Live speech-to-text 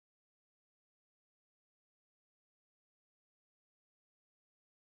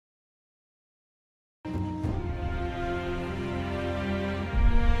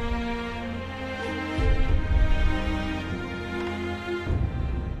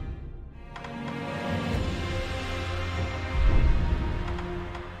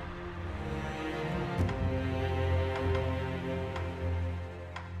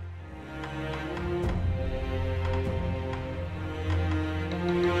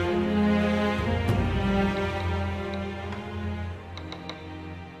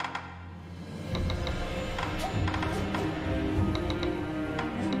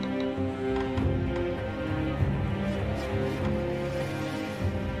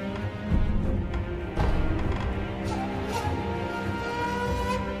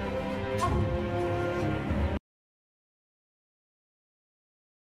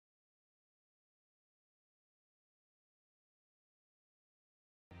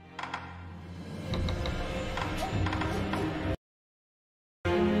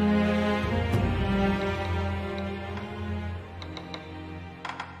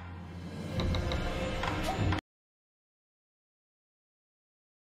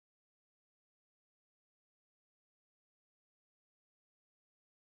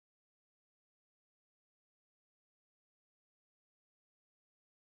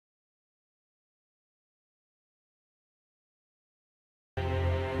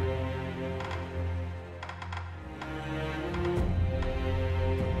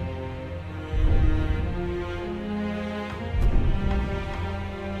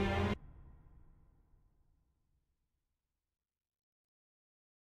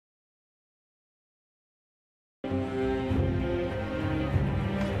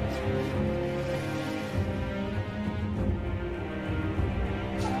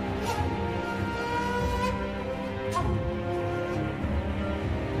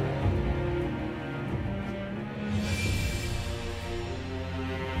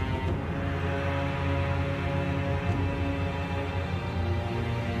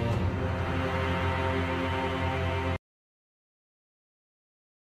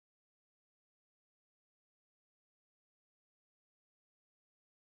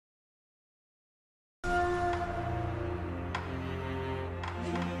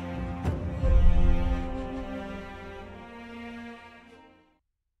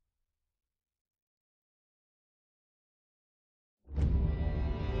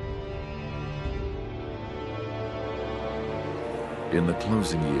In the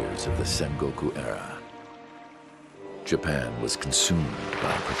closing years of the Sengoku era, Japan was consumed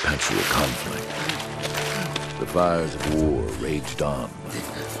by perpetual conflict. The fires of war raged on,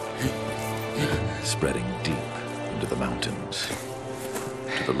 spreading deep into the mountains,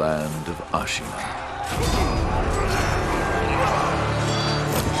 to the land of Ashina.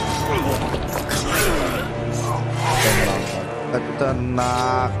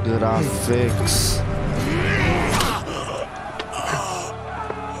 खतरनाक graphics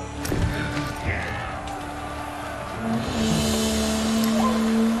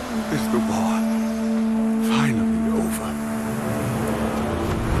Is the war finally over?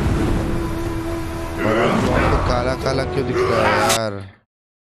 तो काला काला क्यों दिख रहा है यार?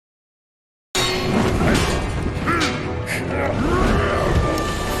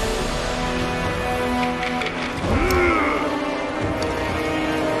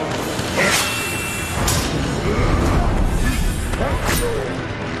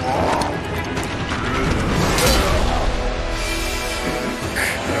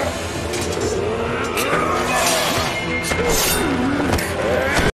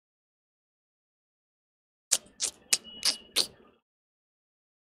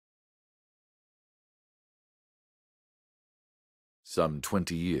 Some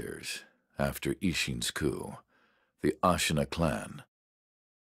 20 years after Ishin's coup, the Ashina clan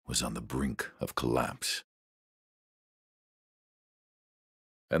was on the brink of collapse.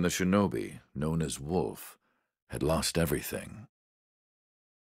 And the shinobi, known as Wolf, had lost everything.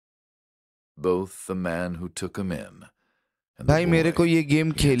 Both the man who took him in and the भाई मेरे को ये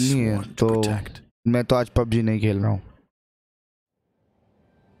game खेलनी है तो मैं तो आज पबजी नहीं खेल रहा हूँ.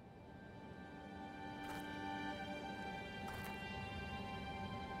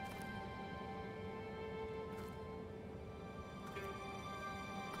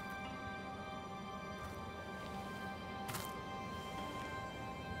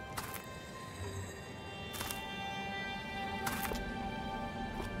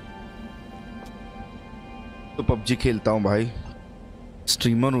 तो पबजी खेलता हूँ भाई,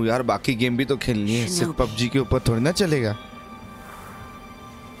 स्ट्रीमर हूँ यार, बाकी गेम भी तो खेलनी है, सिर्फ पबजी के ऊपर थोड़ी ना चलेगा.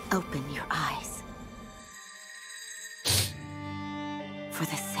 Open your eyes. For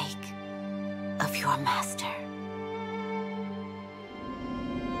the sake of your master.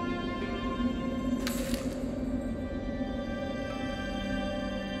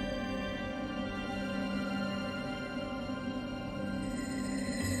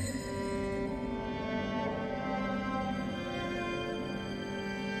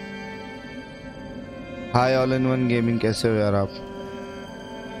 Hi all in one gaming, कैसे हो यार आप?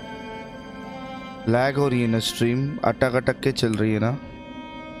 लैग हो रही है ना स्ट्रीम, अटक अटक के चल रही है ना?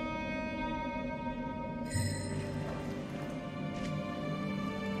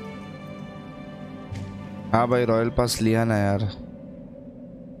 हाँ भाई, रॉयल पास लिया ना यार,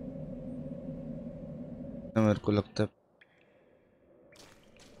 मेरे को लगता है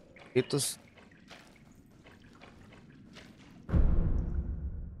ये तो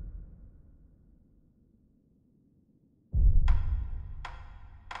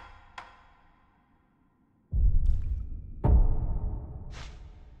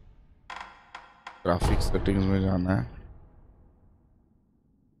ग्राफिक्स सेटिंग्स में जाना है.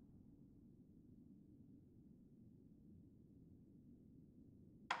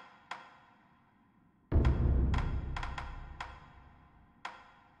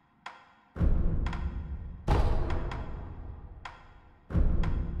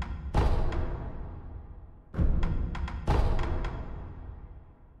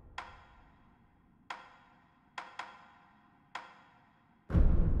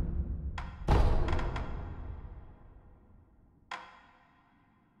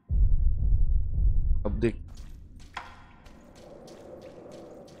 अब देख,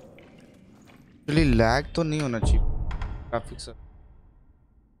 एक्चुअली लैग तो नहीं होना चाहिए ग्राफिक्स.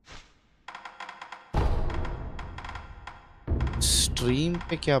 स्ट्रीम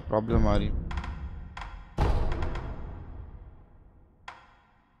पे क्या प्रॉब्लम आ रही है?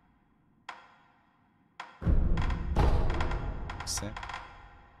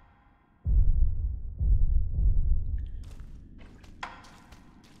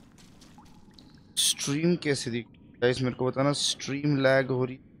 स्ट्रीम कैसे दिख गाइस, मेरे को बताना. स्ट्रीम लैग हो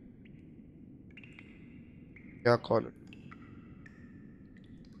रही क्या? Call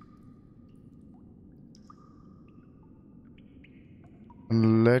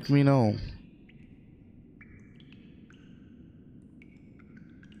let me know.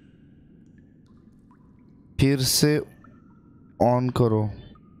 फिर से ऑन करो.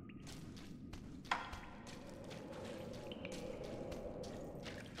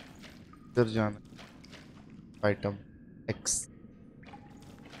 इधर जाना, item X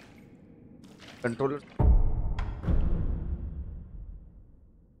controller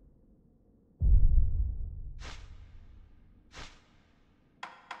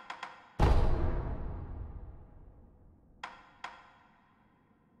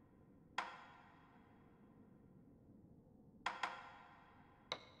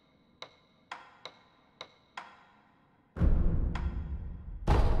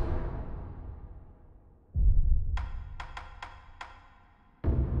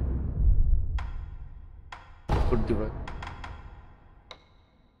good device.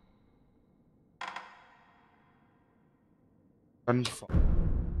 Confirm.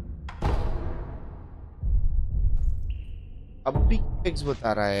 अब भी एक्स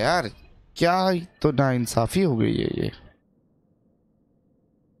बता रहा है यार, क्या तो नाइंसाफी हो गई है ये।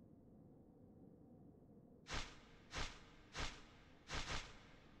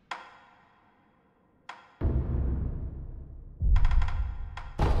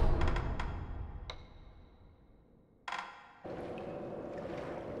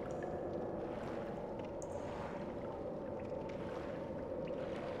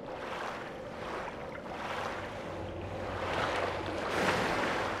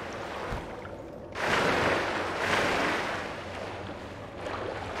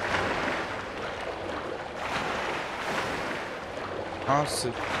 हाँ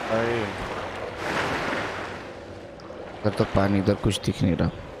इधर तो पानी, इधर कुछ दिख नहीं रहा।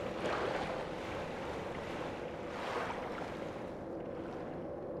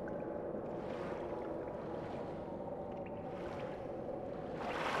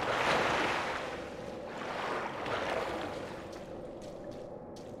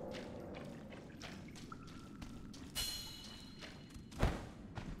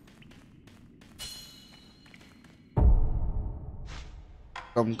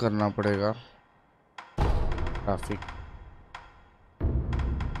 कम करना पड़ेगा ट्रैफिक,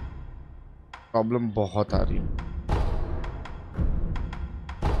 प्रॉब्लम बहुत आ रही है।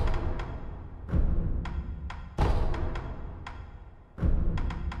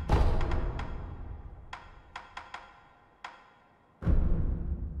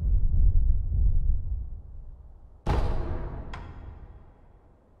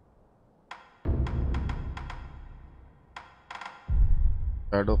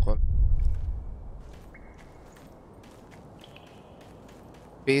 Shadow call.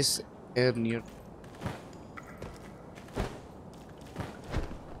 Space air near.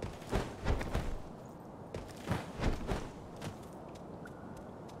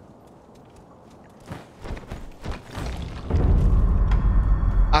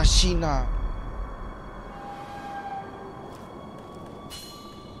 Ashina.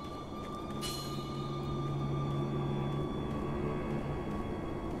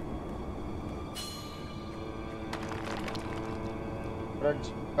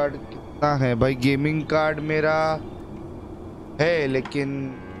 Card कितना है भाई? गेमिंग कार्ड मेरा है लेकिन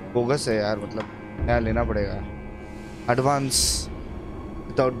बोगस है यार, मतलब नया लेना पड़ेगा। Advance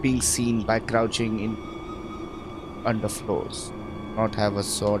without being seen bye crouching in under floors, not have a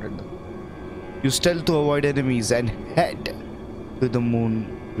sword and you stealth to avoid enemies and head to the moon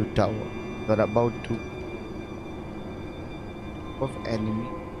tower. You are about two of enemy.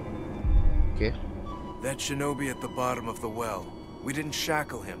 Okay, That shinobi at the bottom of the well. We didn't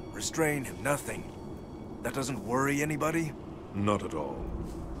shackle him, restrain him, nothing. That doesn't worry anybody? Not at all.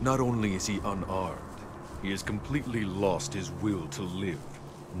 Not only is he unarmed, he has completely lost his will to live.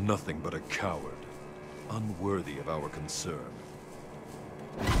 Nothing but a coward. Unworthy of our concern.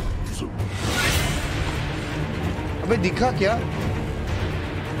 अबे दिखा क्या?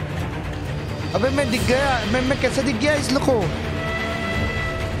 अबे मैं दिख गया, मैं कैसे दिख गया इस लोग को?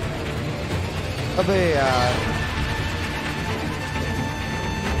 अबे यार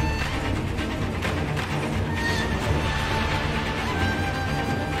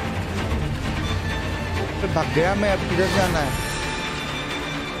भाग गया मैं, अब किधर जाना है?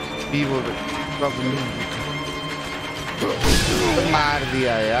 भी वो मार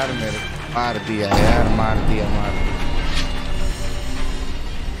दिया यार, मेरे मार दिया यार, मार दिया।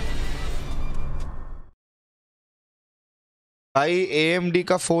 भाई AMD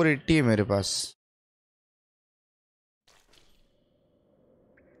का 480 है मेरे पास।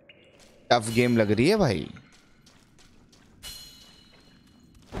 टफ गेम लग रही है भाई।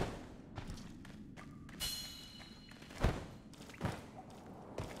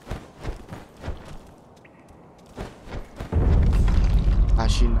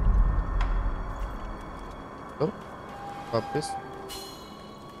 आशीना तो वापस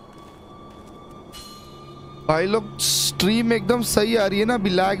भाई लोग, स्ट्रीम एकदम सही आ रही है ना? अभी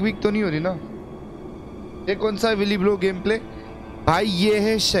लैग वीक तो नहीं हो रही ना? ये कौन सा विली ब्लो गेम प्ले भाई? ये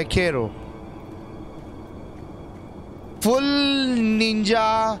है सेकेरो। Full Ninja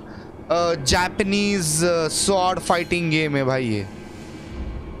Japanese sword fighting game है भाई ये।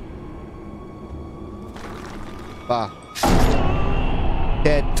 वाह,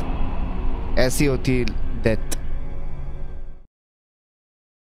 डेथ ऐसी होती है डेथ।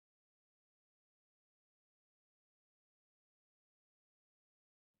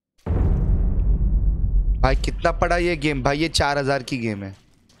 भाई कितना पड़ा ये गेम भाई? ये 4000 की गेम है।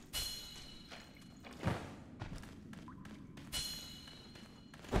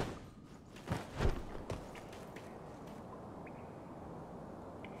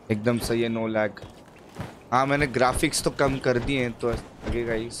 एकदम सही है, नो लैग। हाँ मैंने ग्राफिक्स तो कम कर दिए हैं तो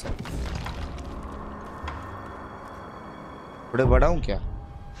लगेगा ही सब। थोड़े बड़ा हूँ क्या?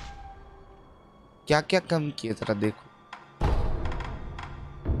 क्या क्या कम किए जरा देखो।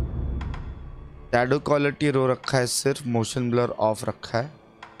 शैडो क्वालिटी रो रखा है, सिर्फ मोशन ब्लर ऑफ रखा है।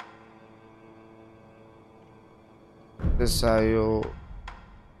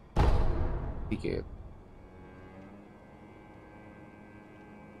 ठीक है।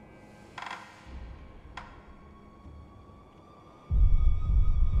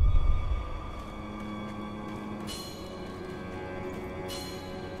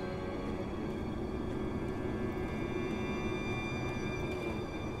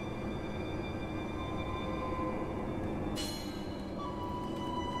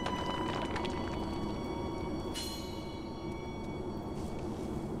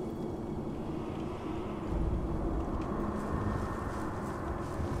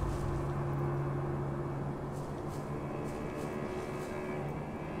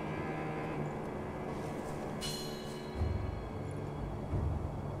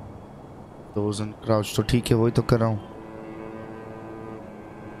 क्राउच तो ठीक है, वही तो कर रहा हूँ।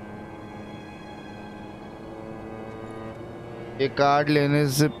 ये कार्ड लेने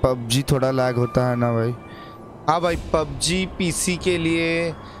से पबजी थोड़ा लैग होता है ना भाई? हाँ भाई, पबजी पीसी के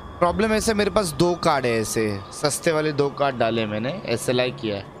लिए प्रॉब्लम ऐसे, मेरे पास 2 कार्ड है ऐसे सस्ते वाले, 2 कार्ड डाले मैंने, SLI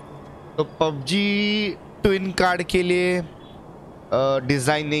किया है। तो पबजी ट्विन कार्ड के लिए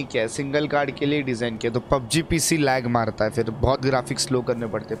डिज़ाइन नहीं किया है, सिंगल कार्ड के लिए डिज़ाइन किया। तो पबजी पीसी लैग मारता है, फिर बहुत ग्राफिक्स स्लो करने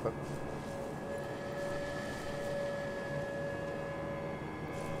पड़ते हैं।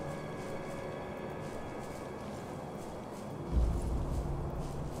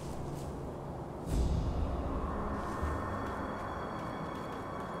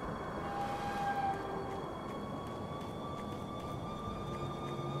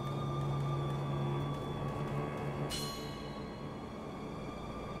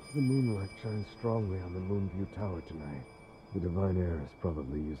 The moonlight shines strongly on the Moonview Tower tonight. The Divine Heir is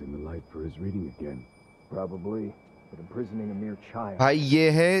probably using the light for his reading again. Probably, but imprisoning a mere child. भाई ये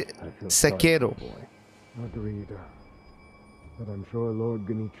है Sekiro. Agreed. But I'm sure Lord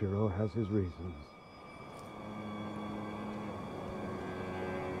Genichiro has his reasons.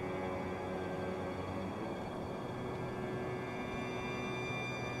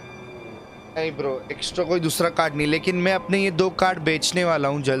 नहीं bro, extra कोई दूसरा card नहीं, लेकिन मैं अपने ये 2 कार्ड बेचने वाला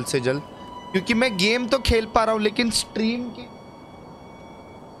हूँ जल्द से जल्द, क्योंकि मैं गेम तो खेल पा रहा हूँ लेकिन स्ट्रीम की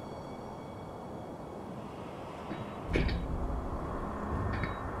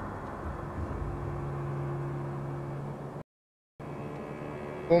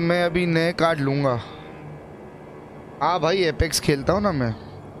तो मैं अभी नए कार्ड लूंगा। हाँ भाई, एपेक्स खेलता हूँ ना मैं।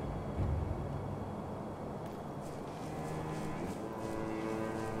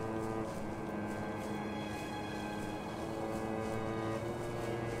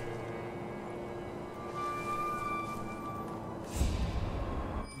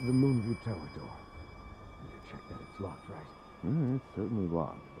 The Moonview Tower door. You check that it's locked, right? It's certainly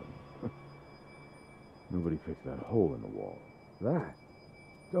locked, but nobody fixed that hole in the wall. That?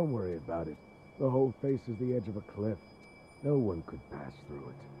 Don't worry about it. The hole faces the edge of a cliff. No one could pass through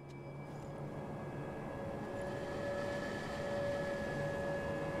it.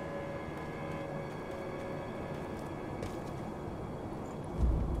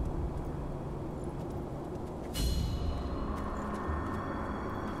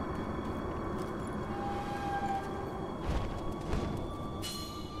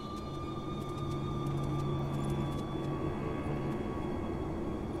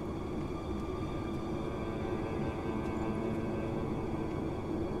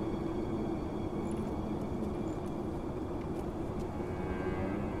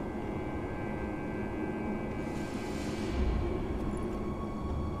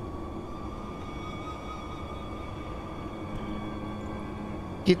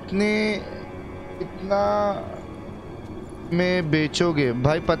 कितना में बेचोगे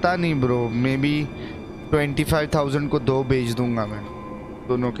भाई? पता नहीं bro, may be 25,000 को 2 बेच दूंगा मैं,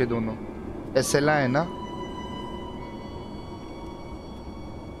 दोनों के दोनों। SLI है ना?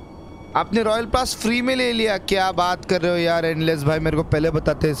 आपने रॉयल पास फ्री में ले लिया? क्या बात कर रहे हो यार एंडलेस भाई, मेरे को पहले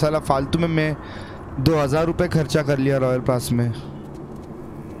बताते। साला फालतू में मैं 2000 रुपए खर्चा कर लिया रॉयल पास में।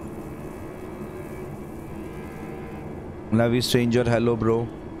 Love you stranger, hello bro.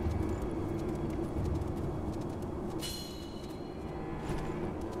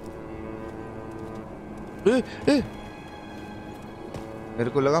 मेरे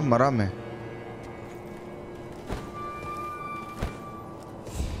को लगा मरा मैं।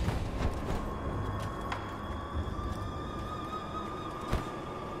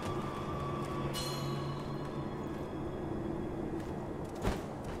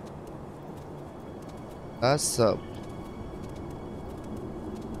 सब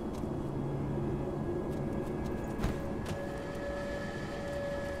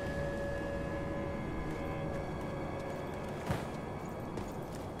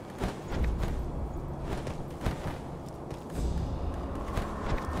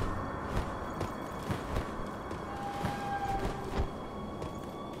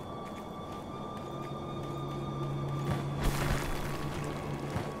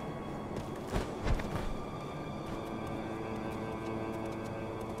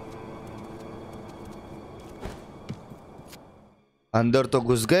अंदर तो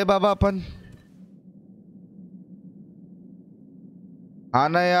घुस गए बाबा अपन। हाँ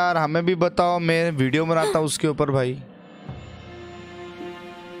ना यार, हमें भी बताओ, मैं वीडियो बनाता हूँ उसके ऊपर भाई।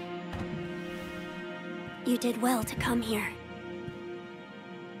 You did well to come here.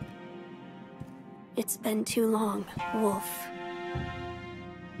 It's been too long, Wolf.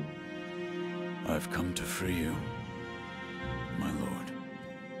 I've come to free you, my lord.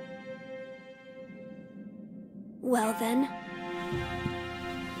 Well then.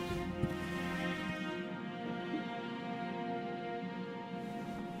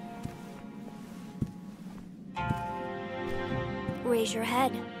 Raise your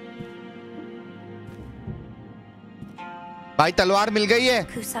head. भाई तलवार मिल गई है।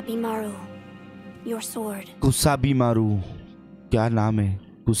 Kusabimaru, your sword. कुसाबीमारू, क्या नाम है?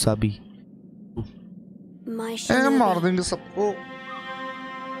 कुसाबी। My मार shinobi. देंगे सबको।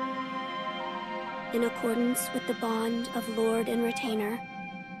 In accordance with the bond of Lord and Retainer,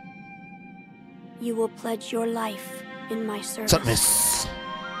 you will pledge your life in my service.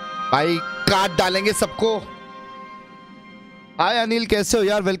 भाई काट डालेंगे सबको। हाय अनिल, कैसे हो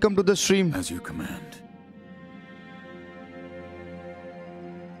यार? Welcome to the stream. As you command.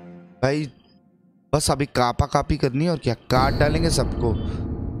 भाई बस अभी कापा कापी करनी है और क्या, काट डालेंगे सबको।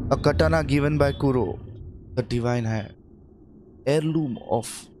 A katana given by Kuro, the divine है heirloom of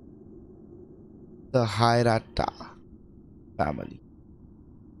the Hirata family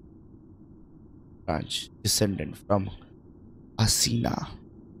branch, descendant from Asina.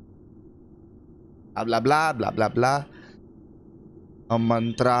 Blah blah blah blah blah. A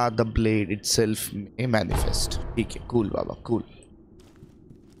mantra, the blade itself may manifest. ठीक है, cool बाबा, cool.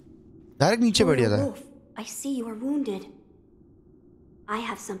 डायरेक्ट नीचे बढ़ गया था। Wolf, I see you are wounded. I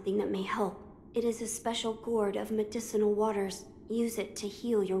have something that may help. It is a special gourd of medicinal waters. Use it to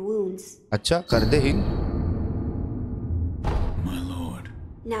heal your wounds. अच्छा, कर दे ही। My lord.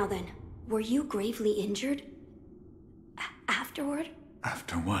 Now then, were you gravely injured? Afterward?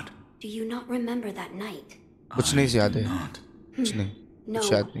 After what? Do you not remember that night? कुछ नहीं याद है। Not. कुछ नहीं। No.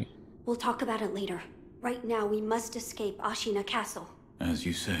 कुछ याद नहीं। We'll talk about it later. Right now, we must escape Ashina Castle. As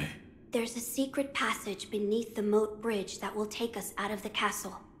you say. There's a secret passage beneath the moat bridge that will take us out of the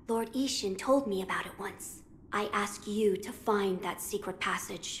castle. Lord Ishin told me about it once. I ask you to find that secret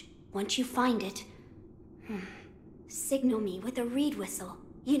passage. Once you find it, signal me with a reed whistle.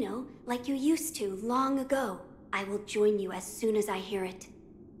 You know, like you used to long ago. I will join you as soon as I hear it.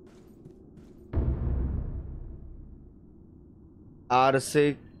 R से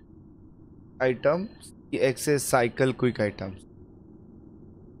items, X से cycle quick items।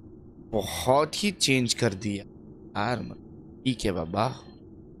 बहुत ही change कर दिया यार। ठीक है बाबा।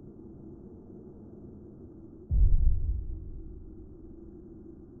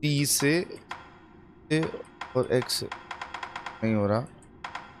 T से और X नहीं हो रहा।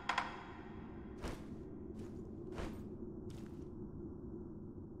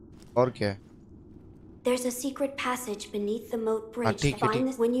 और क्या है? There's a secret passage beneath the moat bridge. ठीक है, Find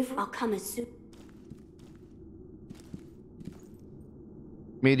this when you've. I'll come as soon.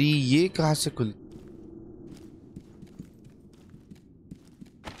 मेरी ये कहाँ से खुल?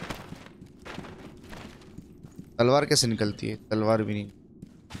 तलवार कैसे निकलती है? तलवार भी नहीं।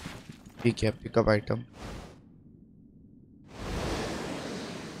 ठीक है, पिकअप आइटम।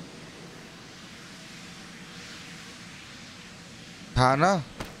 था ना?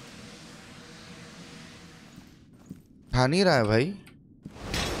 था नहीं रहा है भाई।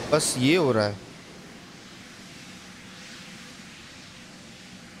 बस ये हो रहा है।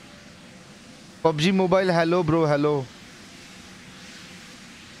 PUBG mobile hello bro hello.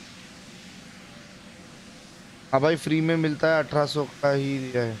 हाँ भाई फ्री में मिलता है 1800 का ही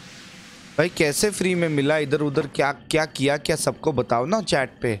है भाई। कैसे फ्री में मिला? इधर उधर क्या क्या किया क्या सबको बताओ ना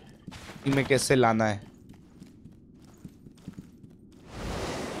चैट पे, फ्री में कैसे लाना है।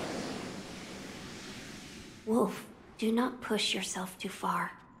 Wolf, do not push yourself too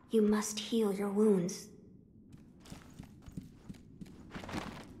far. You must heal your wounds.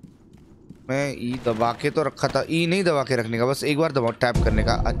 मैं ई दबा के तो रखा था, ई नहीं दबा के रखने का, बस एक बार दबाओ टैप करने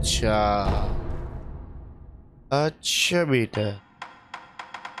का। अच्छा अच्छा बेटा।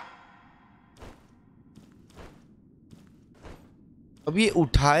 अब ये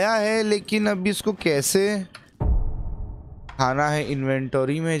उठाया है लेकिन अभी इसको कैसे खाना है?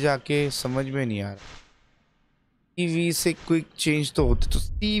 इन्वेंटरी में जाके समझ में नहीं आ रहा। टीवी से क्विक चेंज तो होते, तो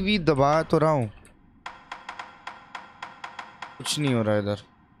टीवी दबा तो रहा हूँ, कुछ नहीं हो रहा इधर।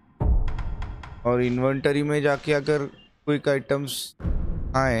 और इन्वेंटरी में जाके अगर क्विक आइटम्स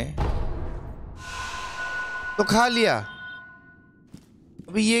आए तो खा लिया।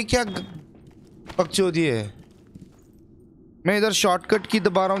 अभी ये क्या पकचौदी है? मैं इधर शॉर्टकट की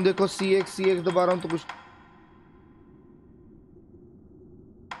दबा रहा हूँ, देखो CX दबा रहा हूँ तो कुछ।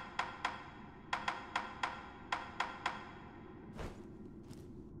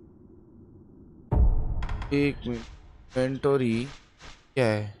 एक मिनट, इन्वेंटरी क्या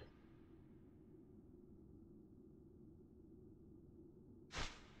है?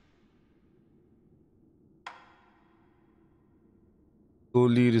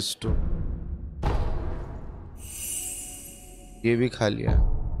 गोली रिस्टोर, ये भी खा लिया।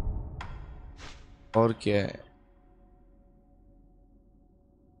 और क्या है?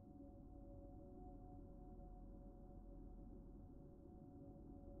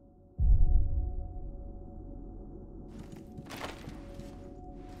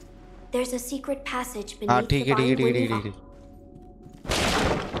 There's a secret passage हाँ beneath ठीक the है ठीक है vine ठीक है when ठीक you है।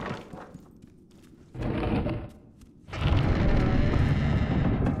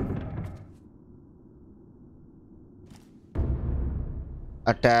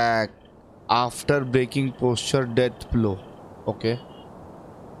 Attack after breaking posture, death blow. Okay.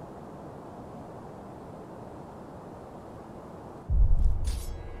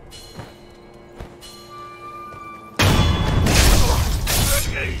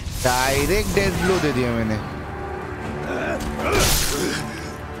 Direct death blow दे दिया मैंने।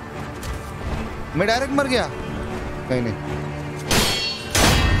 मैं डायरेक्ट मर गया। नहीं नहीं,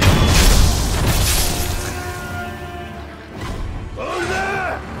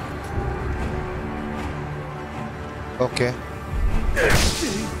 ओके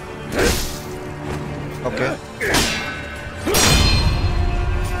ओके।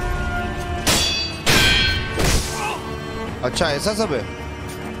 अच्छा ऐसा सब है।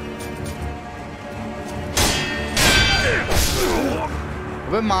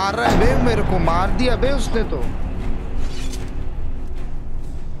 अबे मार रहा है बे, मेरे को मार दिया बे उसने तो।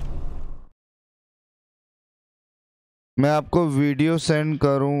 मैं आपको वीडियो सेंड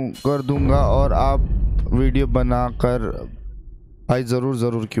कर दूंगा और आप वीडियो बनाकर भाई जरूर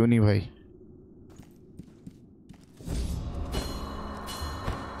जरूर, क्यों नहीं भाई।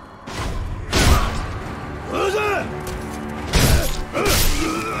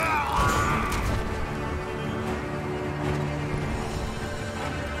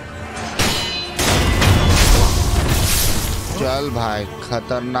 चल भाई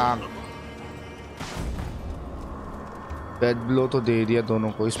खतरनाक डेथ ब्लो तो दे दिया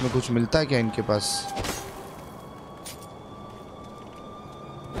दोनों को। इसमें कुछ मिलता है क्या इनके पास?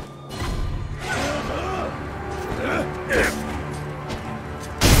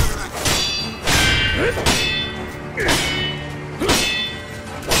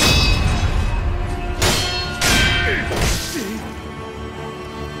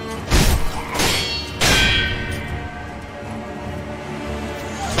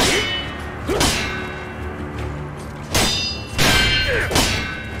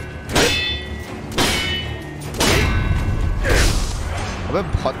 अबे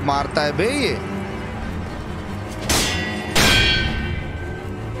बहुत मारता है बे ये।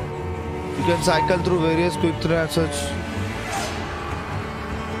 You can cycle through various quick through as such.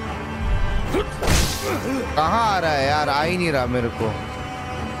 कहाँ आ रहा है यार? आ ही नहीं रहा मेरे को।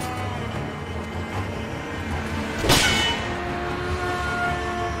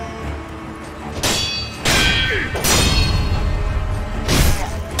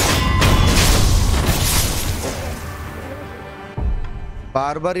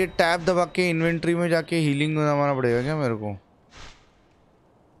 बार बार ये टैब दबा के इन्वेंटरी में जाके हीलिंग दबाना पड़ेगा क्या मेरे को?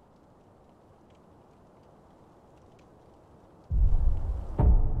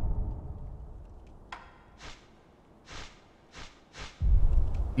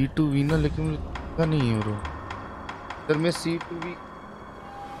 C2V ना, लेकिन मुझे पता नहीं है ब्रो। सर मैं C2V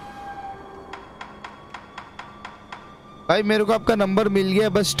भाई, मेरे को आपका नंबर मिल गया,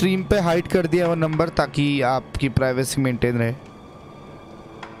 बस स्ट्रीम पे हाइड कर दिया वो नंबर ताकि आपकी प्राइवेसी मेंटेन रहे।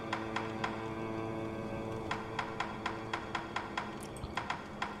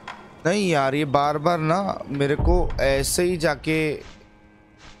 नहीं यार, ये बार बार ना मेरे को ऐसे ही जाके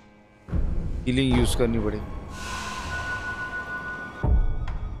हीलिंग यूज करनी पड़ेगी।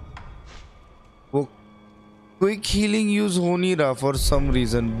 वो क्विक हीलिंग यूज हो नहीं रहा फॉर सम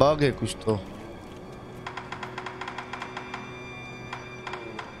रीजन, बग है कुछ तो।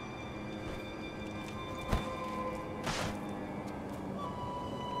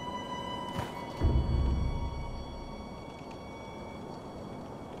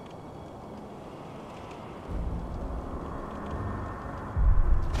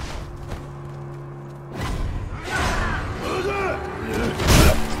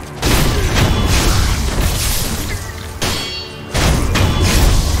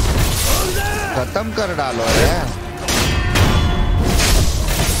 खत्म कर डालो यार।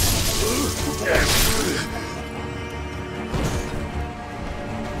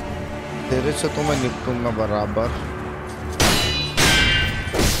 तेरे से तो मैं निपटूंगा बराबर।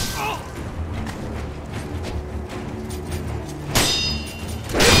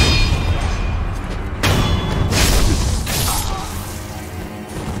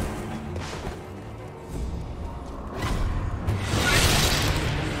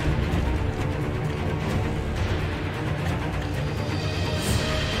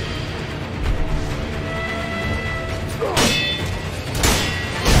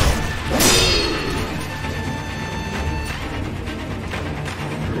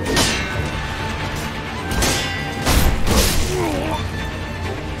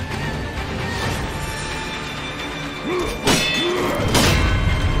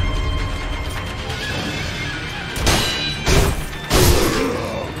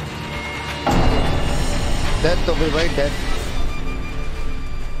 डेथ तो भाई डेथ।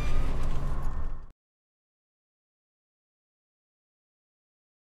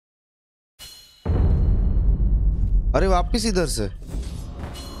 अरे वापिस इधर से।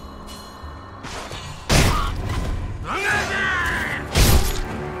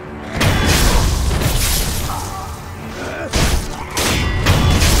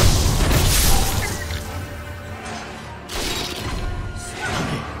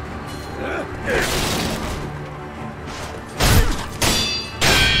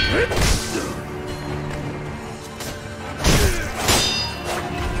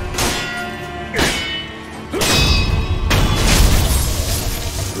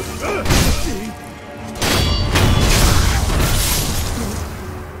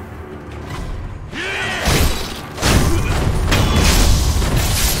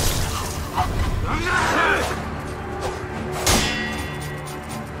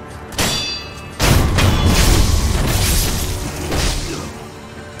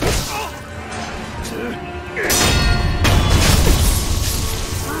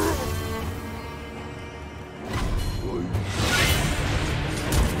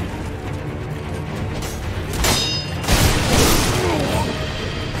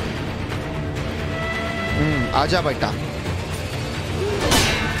 आजा बेटा।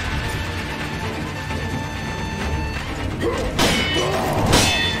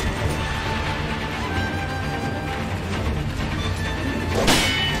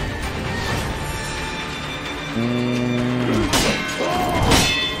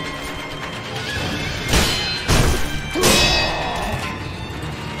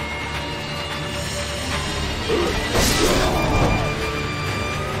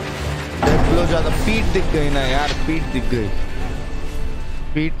 ज्यादा पीठ दिख गई ना यार, पीठ दिख गई।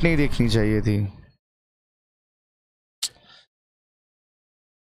 पीठ नहीं देखनी चाहिए थी।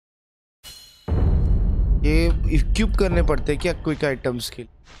 ये इक्विप करने पड़ते क्या क्विक आइटम्स के?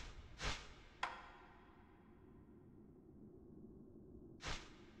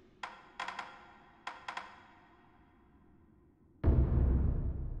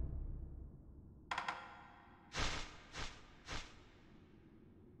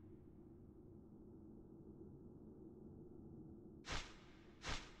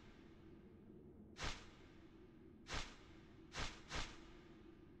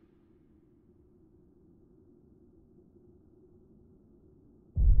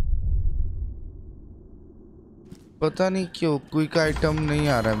 पता नहीं क्यों क्विक आइटम नहीं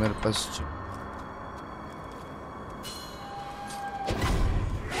आ रहा है मेरे पास।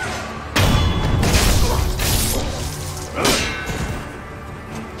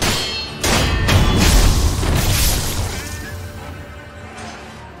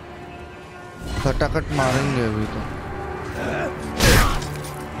 खटाखट मारेंगे अभी तो।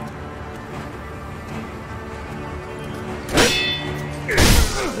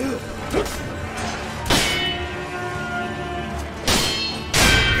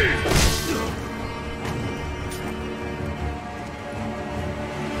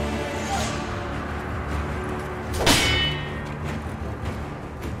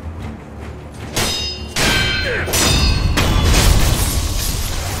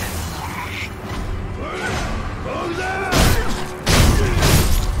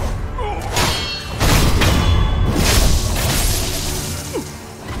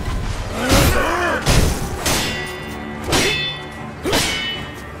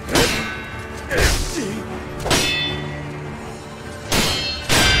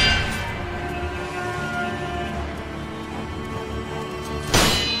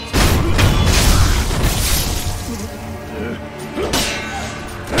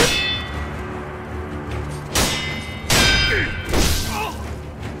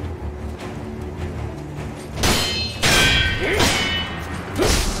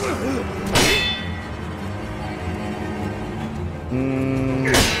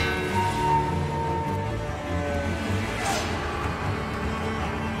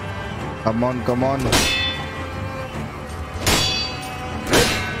 Come on, come on.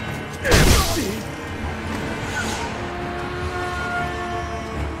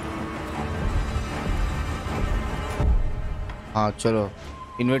 हाँ चलो,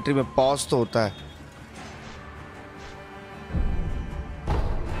 इन्वेंटरी में पॉज तो होता है।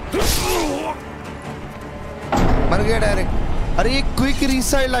 मर गया डायरेक्ट। अरे ये क्विक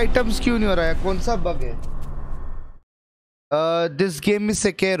रीसाइल आइटम्स क्यों नहीं हो रहा है? कौन सा बग है? This game is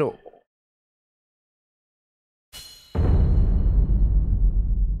सेकेरो।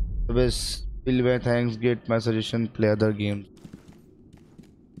 बस फिल में thanks, gate my suggestion, play other game.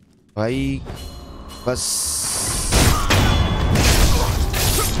 भाई बस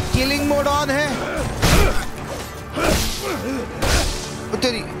किलिंग मोड ऑन है।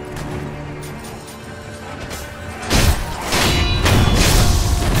 तेरी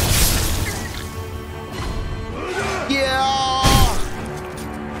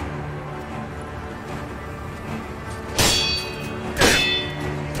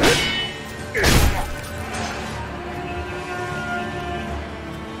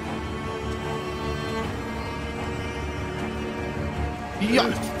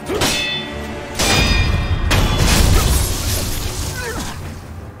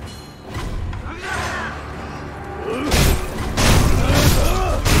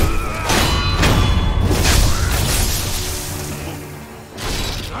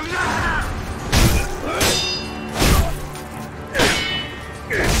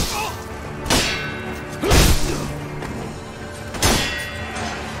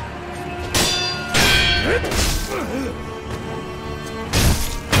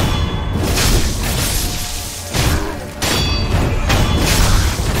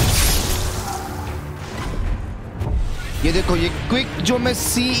ये देखो, ये क्विक जो मैं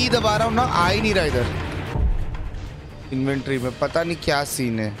CE दबा रहा हूँ ना, आ ही नहीं रहा इधर इन्वेंटरी में। पता नहीं क्या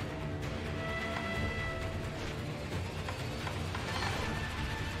सीन है।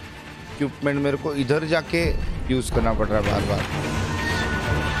 इक्विपमेंट मेरे को इधर जाके यूज करना पड़ रहा है बार बार।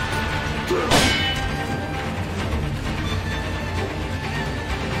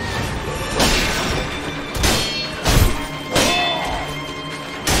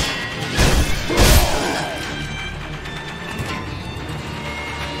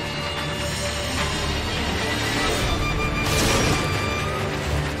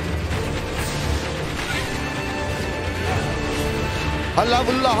 अल्लाह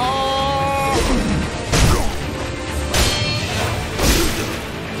बुल्ला।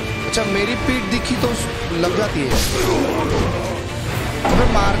 अच्छा मेरी पीठ दिखी तो लग जाती है। अबे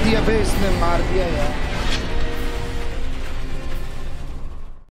मार दिया बे, इसने मार दिया यार।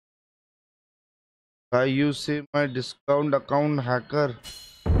 भाई you see my discount account hacker.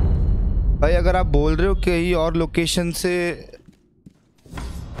 भाई अगर आप बोल रहे हो कि कहीं और लोकेशन से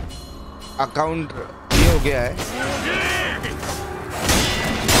अकाउंट ये हो गया है,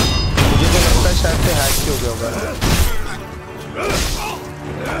 शायद से हैक हो गया होगा।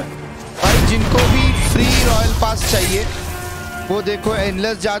 भाई जिनको भी फ्री रॉयल पास चाहिए वो देखो,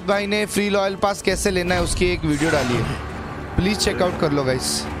 एंडलेस जाट भाई ने फ्री रॉयल पास कैसे लेना है उसकी एक वीडियो डाली है, प्लीज चेकआउट कर लो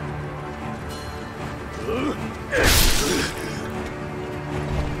गाइस।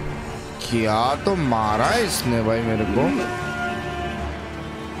 क्या तो मारा है इसने भाई मेरे को।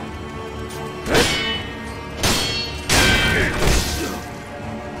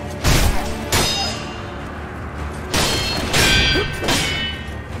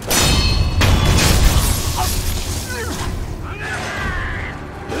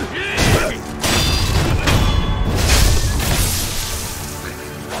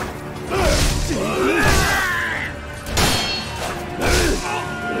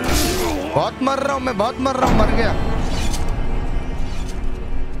 मैं बहुत मर रहा हूँ, मर गया।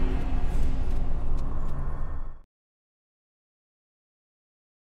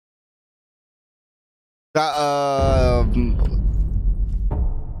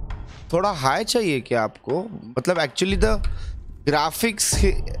 थोड़ा हाई चाहिए क्या आपको? मतलब एक्चुअली द ग्राफिक्स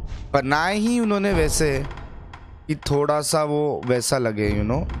बनाए ही उन्होंने वैसे कि थोड़ा सा वो वैसा लगे, यू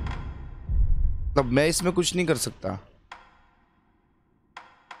नो। मतलब मैं इसमें कुछ नहीं कर सकता।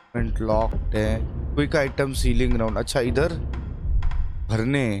 लॉक्ड है। Quick items, healing round. अच्छा इधर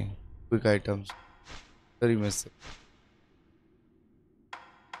भरने क्विक आइटम्स इधर में से।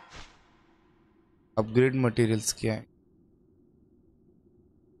 अपग्रेड मटेरियल्स क्या है?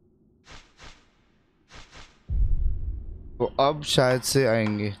 तो अब शायद से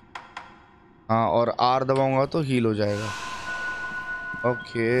आएंगे। हाँ, और आर दबाऊंगा तो हील हो जाएगा।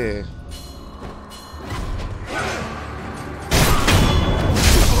 ओके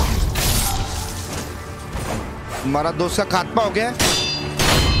तुम्हारा दोस्त का खात्मा हो गया,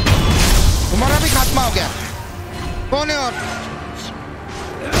 तुम्हारा भी खात्मा हो गया। कौन है और?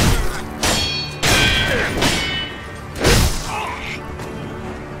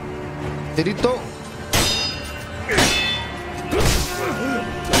 तेरी तो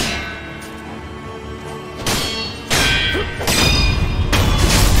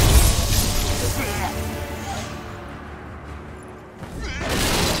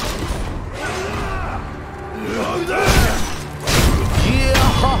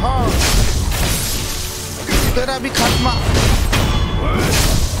तेरा भी खात्मा।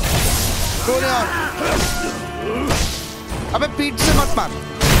 कौन है और? अबे पीठ से मत मार।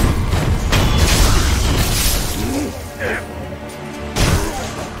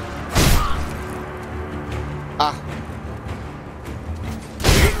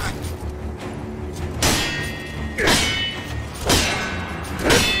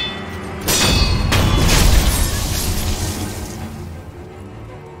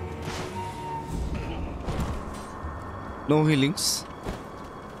 नो हीलिंग्स,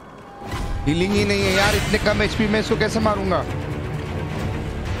 हीलिंग ही नहीं है यार। इतने कम एचपी में इसको कैसे मारूंगा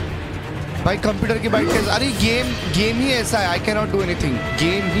भाई? कंप्यूटर की बाइट कैसे? अरे गेम ही ऐसा है। I can not do anything.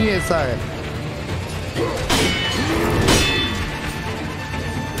 Game ही ऐसा है।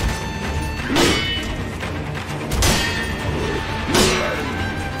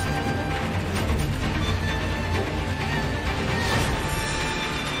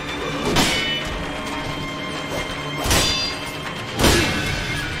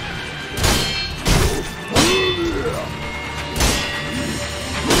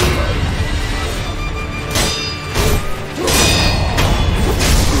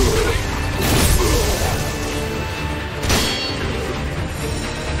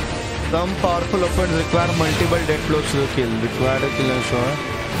 Some powerful weapons require multiple death blows to kill. Required a kill and sure.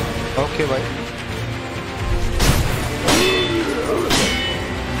 Okay, bye.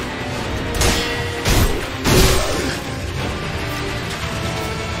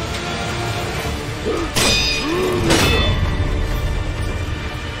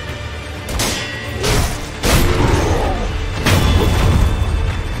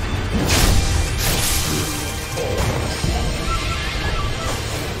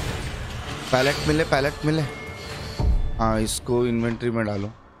 Palette मिले। हाँ, इसको इन्वेंट्री में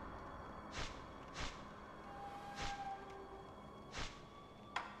डालो।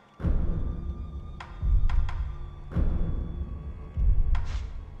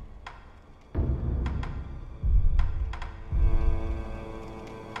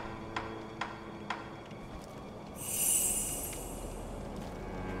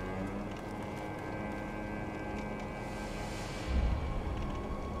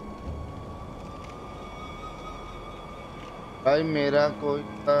 भाई मेरा कोई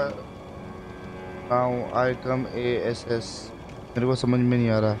आई कम ASS मेरे को समझ में नहीं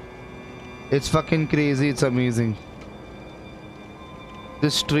आ रहा। It's fucking crazy, it's amazing.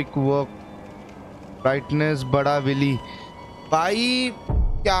 This trick work. Brightness बड़ा विली। भाई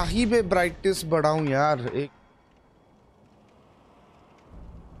क्या ही मैं ब्राइटनेस बढ़ाऊं यार। एक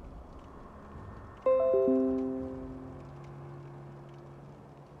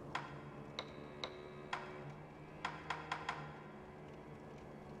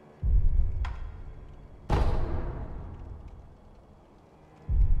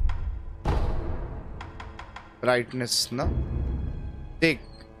ब्राइटनेस ना देख,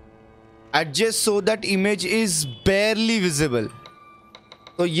 adjust so that image is बेयरली visible.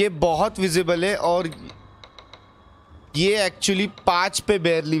 तो ये बहुत विजिबल है और ये एक्चुअली 5 पे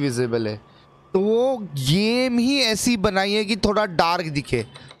बेयरली विजिबल है। तो वो गेम ही ऐसी बनाई है कि थोड़ा डार्क दिखे।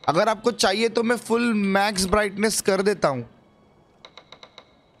 अगर आपको चाहिए तो मैं फुल मैक्स ब्राइटनेस कर देता हूँ।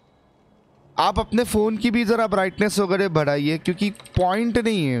 आप अपने फोन की भी जरा ब्राइटनेस वगैरह बढ़ाइए क्योंकि पॉइंट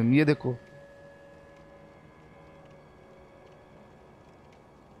नहीं है। ये देखो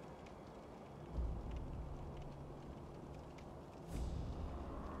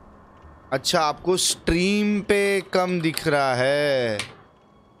अच्छा, आपको स्ट्रीम पे कम दिख रहा है।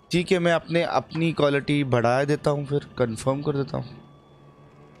 ठीक है, मैं अपनी क्वालिटी बढ़ा देता हूँ, फिर कंफर्म कर देता हूँ।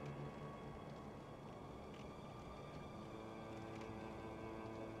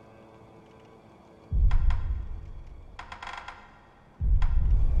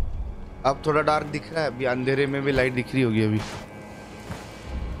 अब थोड़ा डार्क दिख रहा है, अभी अंधेरे में भी लाइट दिख रही होगी अभी।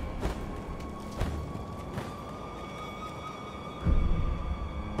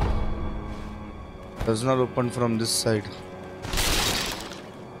 Does not open from this side.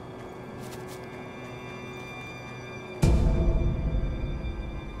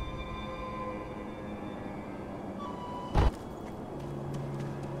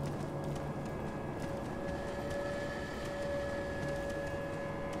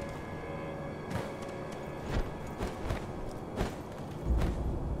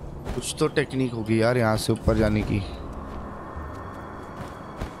 कुछ तो टेक्निक होगी यार यहाँ से ऊपर जाने की।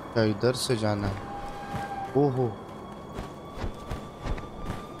 क्या इधर से जाना है? ओहो,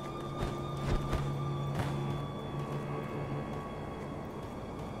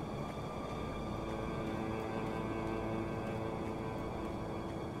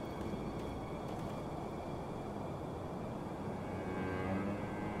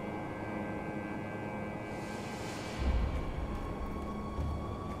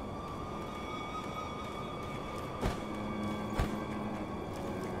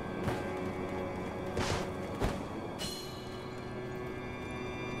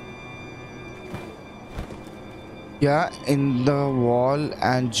 yeah, in the wall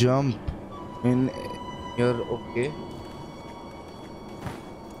and jump in here. Okay,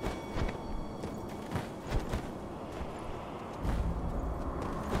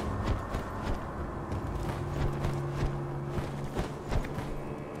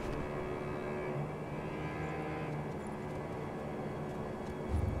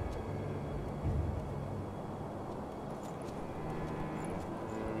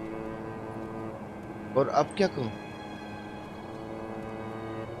 और अब क्या करूं?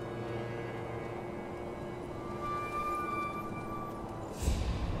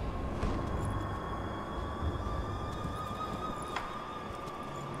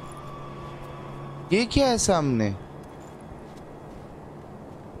 ये क्या है सामने?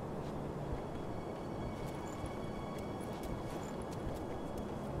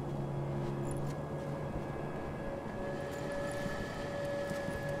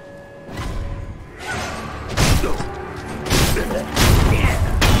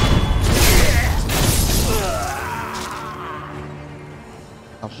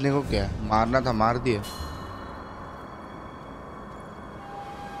 अपने को क्या मारना था, मार दिया।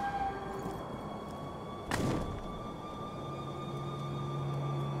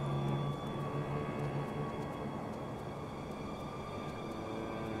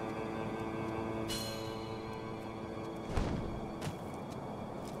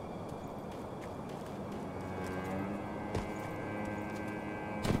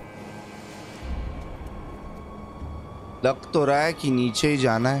 लग तो रहा है कि नीचे ही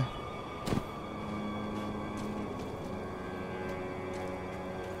जाना है।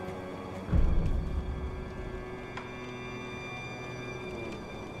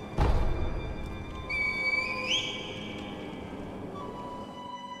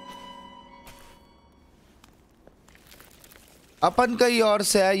 अपन कहीं और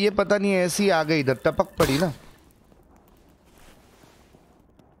से है, ये पता नहीं, ऐसी आ गई, इधर टपक पड़ी ना।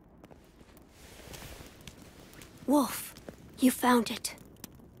 Wolf, you found it.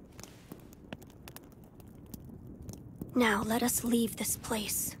 Now let us leave this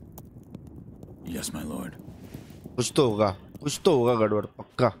place. Yes, my lord. कुछ तो होगा गड़बड़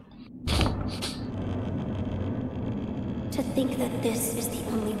पक्का। To think that this is the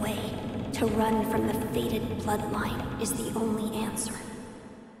only way, to run from the fated bloodline, is the only answer.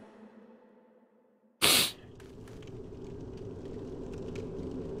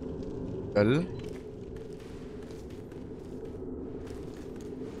 चल,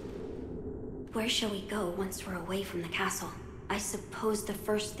 Where shall we go once we're away from the castle? I suppose the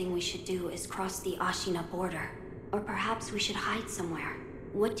first thing we should do is cross the Ashina border. Or perhaps we should hide somewhere.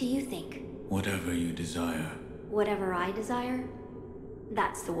 What do you think? Whatever you desire, Whatever I desire?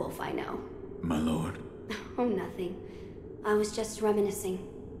 That's the wolf I know. my lord. Oh, nothing. I was just reminiscing.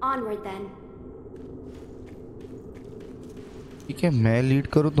 Onward then. ठीक है, मैं lead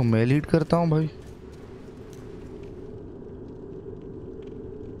करूँ तो मैं lead करता हूँ भाई।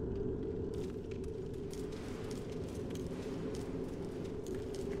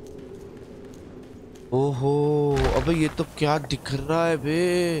 ओहो, अबे ये तो क्या दिख रहा है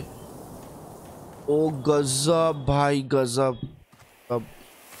बे? ओ गजब भाई गजब। अब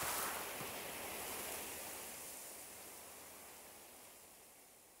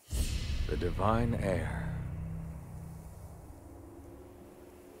The divine heir.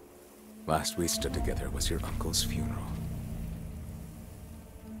 Last we stood together was your uncle's funeral.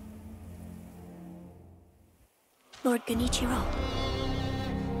 Lord Genichiro.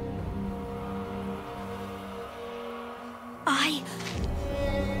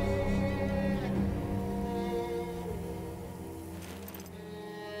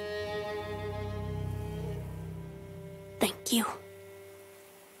 Thank you.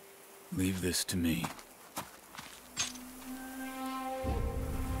 Leave this to me.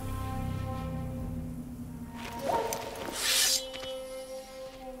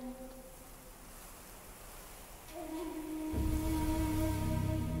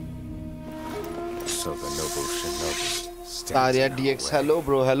 So the noble shinobi stands Arya in our DX, way. hello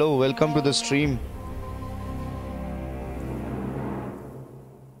bro, hello, welcome to the stream.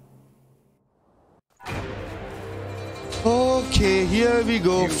 Okay, here we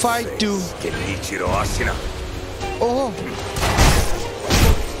go. Fight 2. Genichiro Ashina. Oh.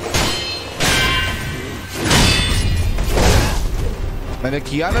 मैंने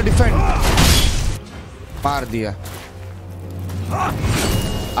किया ना defend, मार दिया.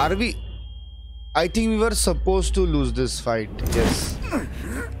 Are we? I think we were supposed to lose this fight. Yes.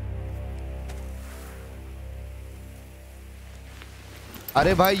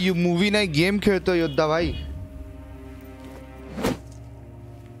 अरे भाई you movie नहीं game खेलते हो योद्धा भाई.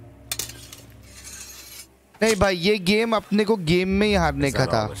 नहीं भाई ये गेम अपने को गेम में ही हारने Is का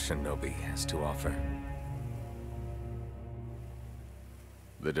that था. all the shinobi has to offer?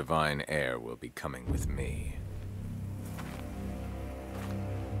 The divine heir will be coming with me.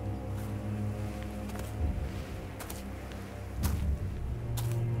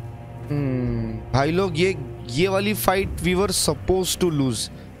 भाई लोग ये वाली fight we were suppose to lose.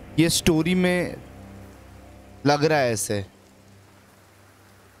 ये स्टोरी में लग रहा है ऐसे.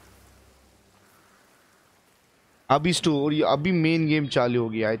 अभी स्टोरी अभी मेन गेम चालू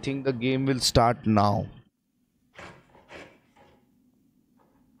होगी. I think the game will start now.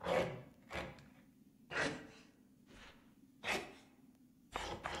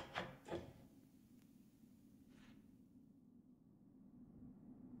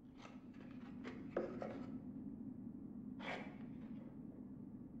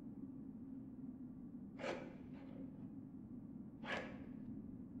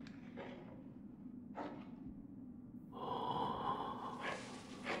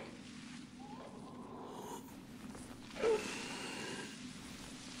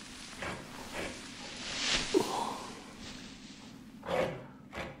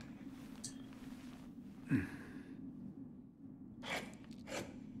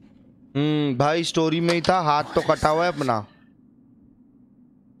 भाई स्टोरी में ही था. हाथ तो कटा हुआ है अपना.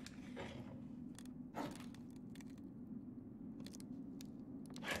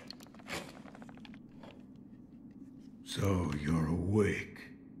 So you're awake.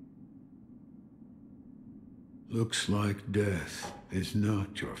 Looks like death is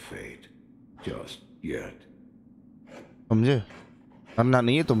not your fate. Just yet. समझे? करना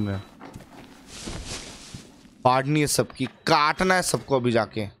नहीं है तुमने. फाड़नी है सबकी, काटना है सबको अभी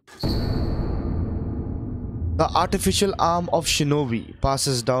जाके. The artificial arm of shinobi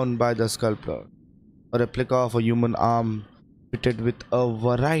passes down by the sculptor, a replica of a human arm fitted with a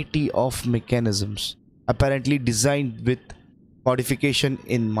variety of mechanisms, apparently designed with modification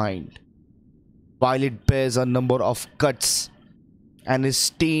in mind. While it bears a number of cuts and is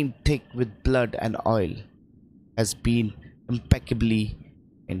stained thick with blood and oil, has been impeccably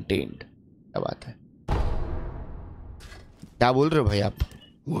maintained. क्या बात है? क्या बोल रहे हो भाई आप?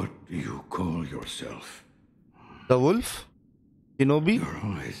 What do you call yourself? The wolf? Shinobi? Your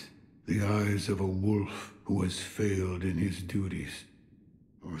eyes. The eyes of a wolf who has failed in his duties.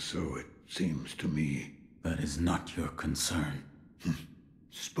 Or so it seems to me. That is not your concern.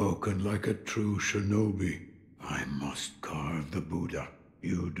 Spoken like a true shinobi. I must carve the Buddha.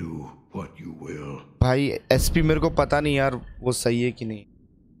 You do what you will. भाई SP मेरे को पता नहीं यार वो सही है कि नहीं.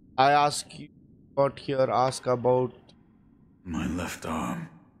 I ask you what here ask about My left arm.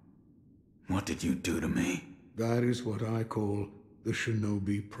 What did you do to me? That is what I call the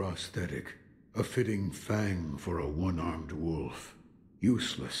shinobi prosthetic. A fitting fang for a one-armed wolf.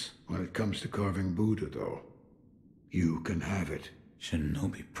 Useless when it comes to carving Buddha, though. You can have it.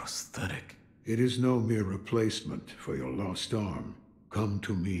 Shinobi prosthetic. It is no mere replacement for your lost arm. Come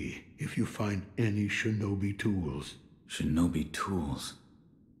to me if you find any shinobi tools. Shinobi tools.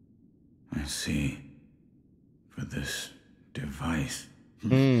 I see. for this device.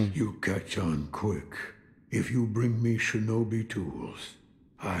 You catch on quick. If you bring me shinobi tools,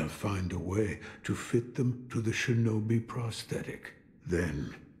 I'll find a way to fit them to the shinobi prosthetic.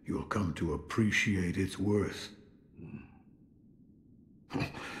 Then you'll come to appreciate its worth.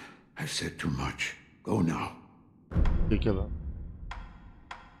 I've said too much. Go now.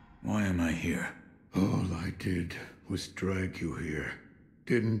 Why am I here? All I did was drag you here.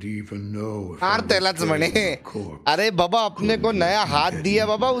 Didn't even know if हार तेलाच म्हणे. अरे बाबा अपने को नया हाथ दिया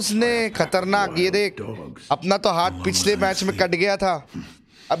बाबा उसने, खतरनाक. ये देख, अपना तो हाथ पिछले मैच में कट गया था.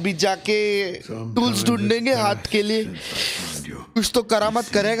 अभी जाके टूल्स ढूंढेंगे हाथ के लिए. कुछ तो करामत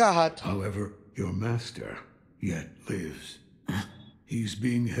करेगा हाथ. However, your master yet lives. He's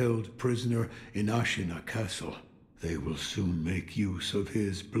being held prisoner in Ashina Castle. They will soon make use of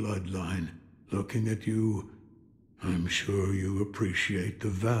his bloodline. Looking at you, I'm sure you appreciate the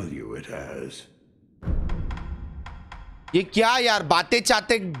value it has. ये क्या यार, बातें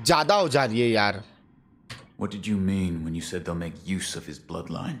चाहते ज्यादा हो जा रही है यार. What did you mean when you said they'll make use of his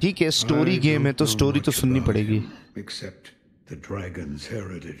bloodline? ठीक है, स्टोरी गेम है तो स्टोरी तो सुननी पड़ेगी. Except the dragon's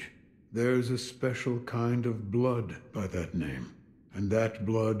heritage. There's a special kind of blood by that name, and that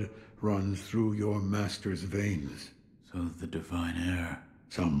blood runs through your master's veins. So the divine heir.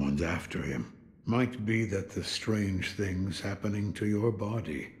 Someone's after him. Might be that the strange things happening to your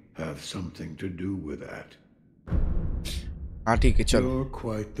body have something to do with that. You're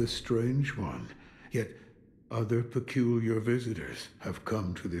quite the strange one. Yet other peculiar visitors have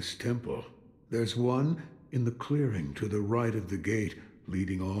come to this temple. There's one in the clearing to the right of the gate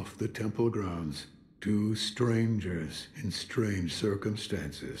leading off the temple grounds. Two strangers in strange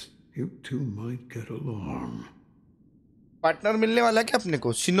circumstances. You two might get along. Partner मिलने वाला है क्या अपने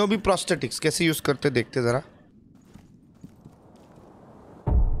को? Shinobi prosthetics कैसे use करते देखते जरा.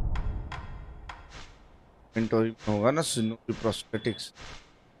 होगा ना shinobi prosthetics.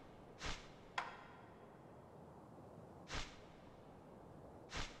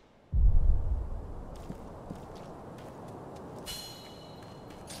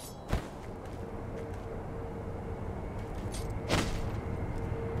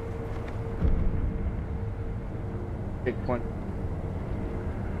 Point.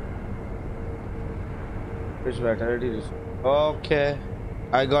 Which vitality is okay.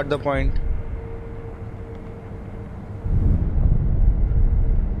 I got the point.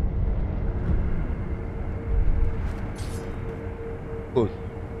 Cool.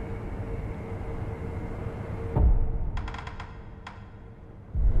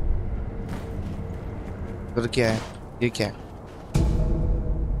 तो क्या है ये? क्या है?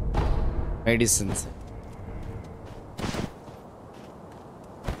 मेडिसिन्स.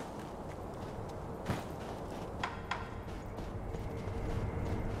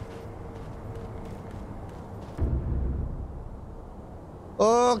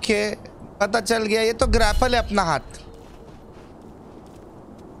 ओके, पता चल गया. ये तो ग्रैपल है अपना हाथ.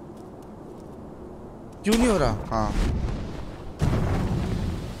 क्यों नहीं हो रहा? हाँ.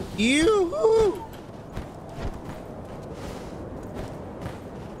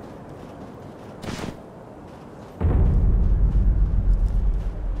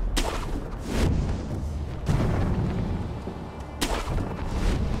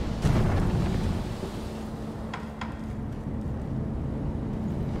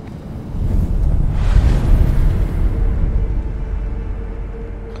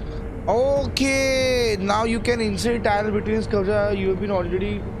 Okay, now you can insert tile between sculpture. You have been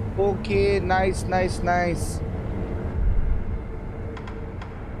already okay. Nice, nice, nice.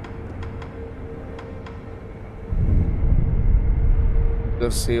 इधर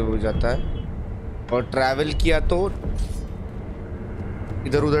सेव हो जाता है और ट्रैवल किया तो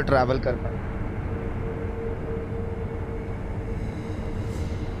इधर उधर ट्रैवल करना.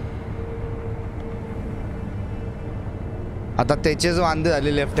 आता त्याचेच वांदे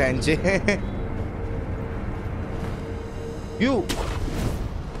झाले left हँडचे. You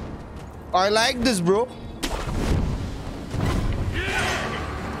I like this bro.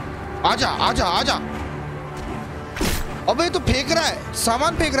 आजा आजा आजा. अबे तो फेंक रहा है,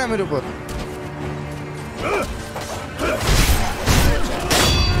 सामान फेंक रहा है मेरे ऊपर.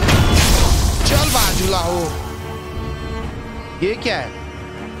 चल बाजूला हो. ये क्या है?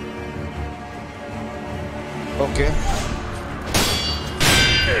 ओके.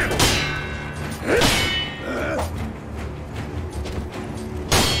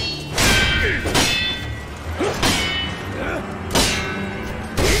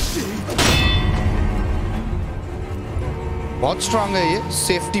 बहुत स्ट्रांग है ये.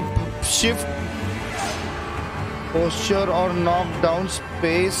 सेफ्टी शिफ्ट पोस्चर और नॉक डाउन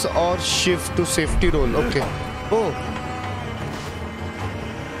स्पेस और shift to safety role. Okay ओ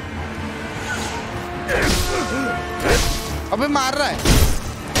अबे मार रहा है।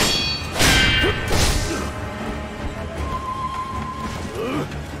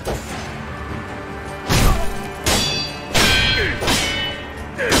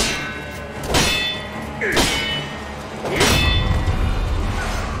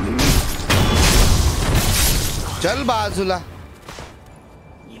 चल बाजूला,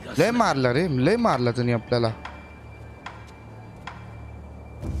 लय मारला रे, लय मारला त्यांनी आपल्याला।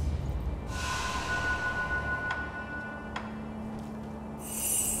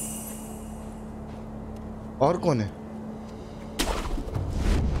 और कौन है?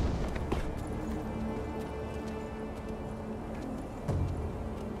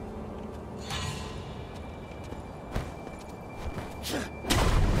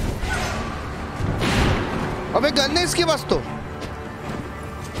 अबे गन है इसके पास तो।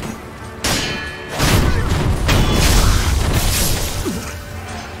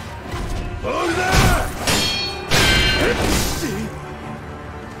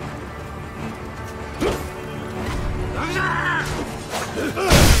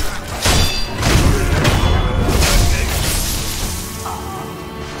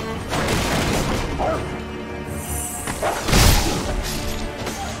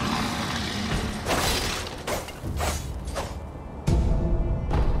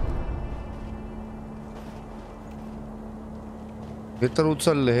 हे तर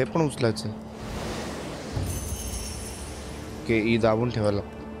उचललं, हे पण उचलायचं। ओके, ई दाबून ठेवायला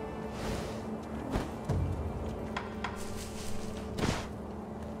लागतं।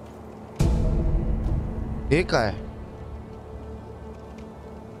 हे काय?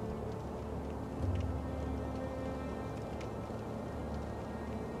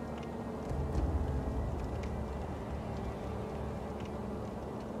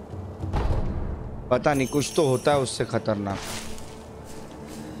 पता नहीं, कुछ तो होता है उससे खतरनाक,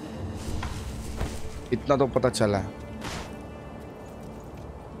 इतना तो पता चला है।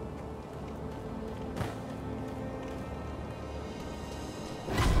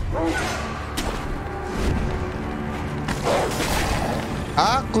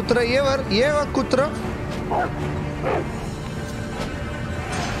 हाँ कुत्रा, ये वर कुत्रा।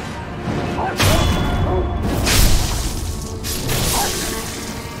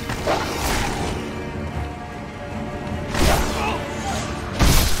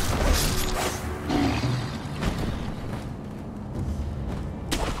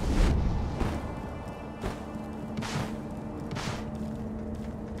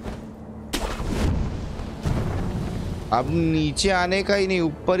 अब नीचे आने का ही नहीं,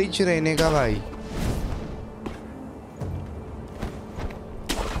 ऊपर ही रहने का भाई।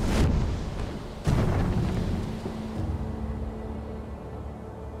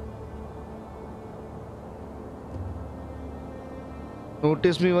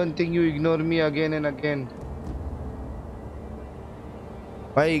 Notice me one thing, you ignore me again and again.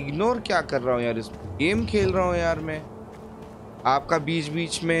 भाई इग्नोर क्या कर रहा हूँ यार, इस गेम खेल रहा हूँ यार मैं। आपका बीच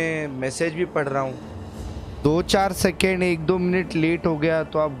बीच में मैसेज भी पढ़ रहा हूँ। 2-4 सेकेंड 1-2 मिनट लेट हो गया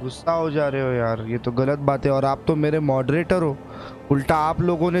तो आप गुस्सा हो जा रहे हो यार, ये तो गलत बात है। और आप तो मेरे मॉडरेटर हो, उल्टा आप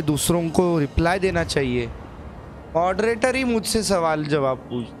लोगों ने दूसरों को रिप्लाई देना चाहिए। मॉडरेटर ही मुझसे सवाल जवाब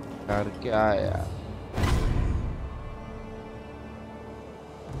पूछ यार, क्या है यार।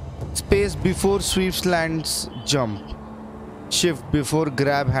 Space before sweeps lands jump, shift before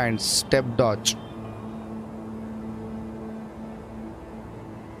grab hands, step Dodge.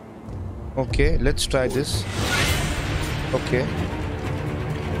 Okay, let's try this. Okay.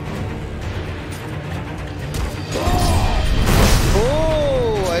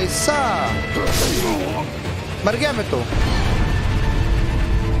 Oh, ऐसा मर गया मैं तो।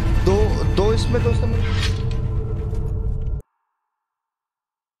 दो इसमें तो समझ।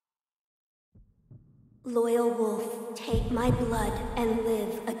 Loyal wolf, take my blood and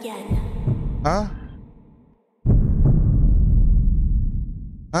live again. हाँ?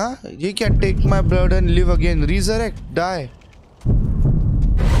 हाँ, ये क्या? Take my blood and live again, resurrect, die,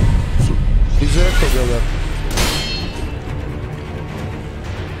 resurrect हो गया।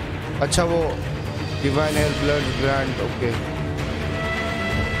 अच्छा वो divine air blood grant, okay.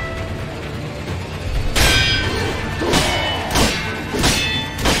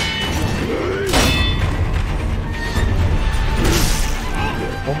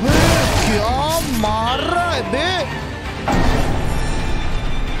 अबे क्या मार रहा है बे?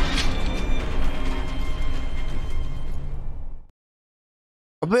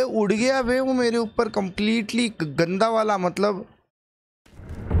 अबे उड़ गया बे वो मेरे ऊपर कंप्लीटली, गंदा वाला, मतलब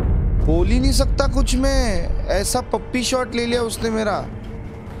बोल ही नहीं सकता कुछ में। ऐसा पप्पी शॉट ले लिया उसने मेरा।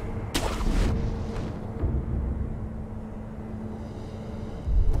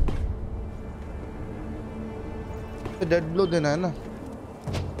 डेड ब्लो देना है ना।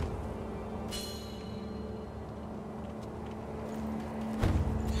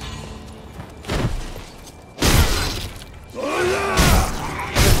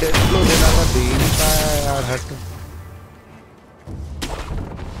 डेड ब्लो देना था, दे ही नहीं पाया यार। हट।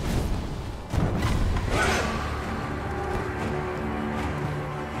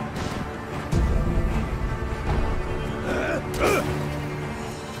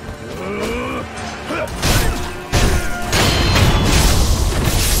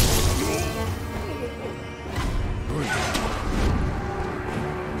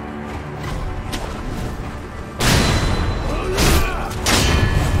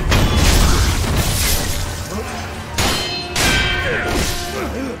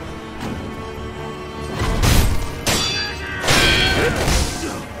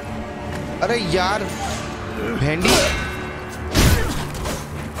 अरे यार भेंडी,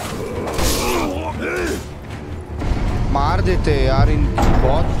 मार देते यार। इनकी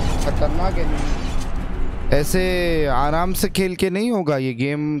बहुत खतरनाक है। ऐसे आराम से खेल के नहीं होगा, ये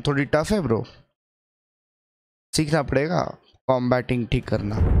गेम थोड़ी टफ है ब्रो। सीखना पड़ेगा कॉम्बैटिंग ठीक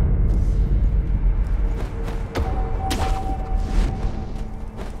करना।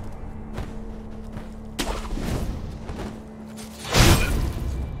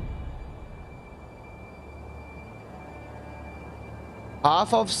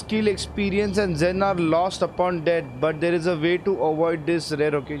 Half of skill, experience and Zen are lost upon death, but there is a way to avoid this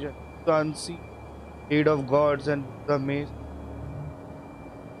rare occasion. The unseen aid of gods and the maze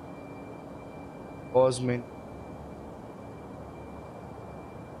Cosmin.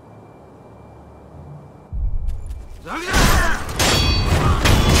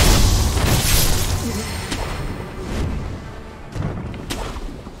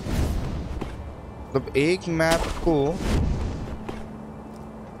 मतलब एक map को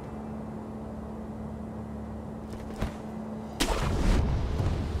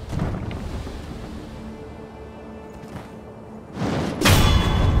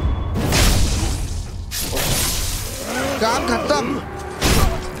काम खत्म।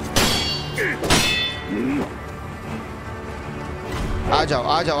 आ जाओ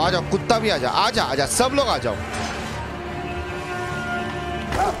आ जाओ आ जाओ, कुत्ता भी आ जा, आ जा आ जा, सब लोग आ जाओ।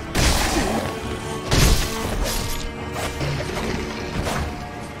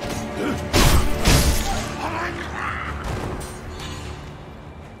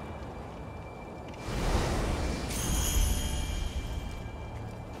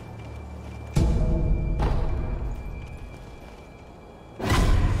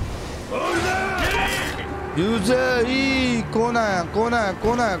 यूजर ही कौन आया, कौन आया,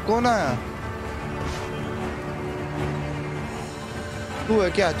 कौन आया, कौन आया? तू है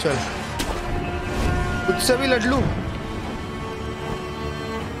क्या? चल तुझसे भी लड़ लूं।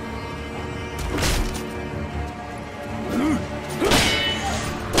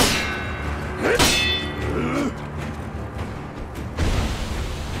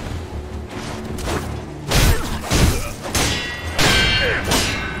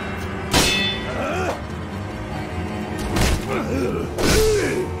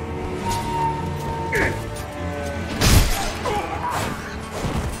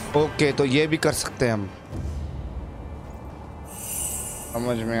 ओके, तो ये भी कर सकते हैं हम।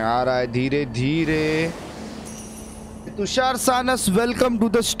 समझ में आ रहा है धीरे धीरे। Tushar सानस, welcome to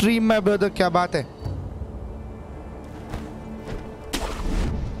the stream my brother. क्या बात है?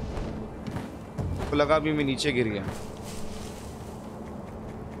 तो लगा भी मैं नीचे गिर गया।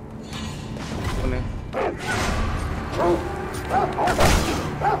 अबे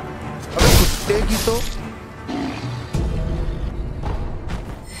कुत्ते की तो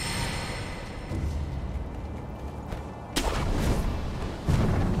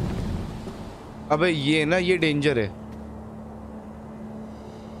अबे ये ना, ये डेंजर है।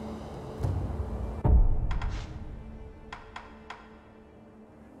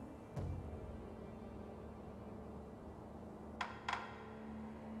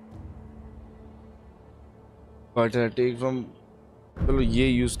 टेक फ्रॉम, चलो ये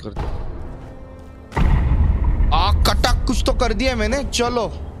यूज करते। कटक कुछ तो कर दिया मैंने। चलो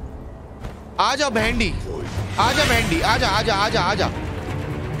आ जाओ भेंडी, आ जा भेंडी, आ जा आ जा आ जा आ जा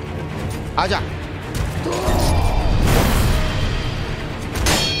आ जा।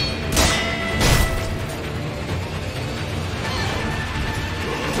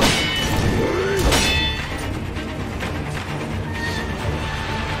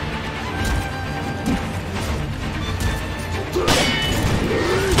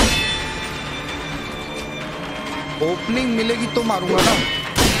 ओपनिंग मिलेगी तो मारूंगा ना।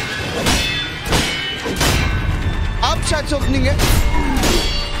 अब शायद से ओपनिंग है।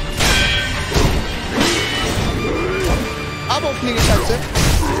 अब ओपनिंग है शायद से।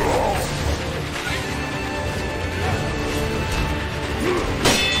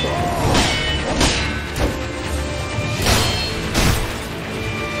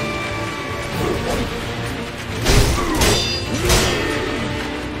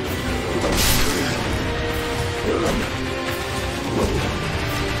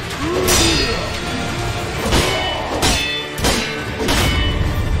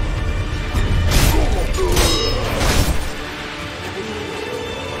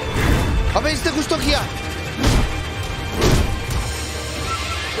 अबे इसने कुछ तो किया।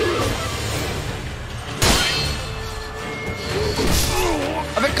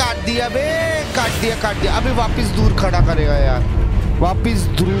 अबे काट दिया बे, काट दिया। अबे वापस दूर खड़ा करेगा यार, वापस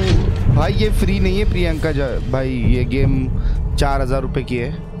दूर। भाई ये फ्री नहीं है प्रियंका भाई, ये गेम 4000 रुपए की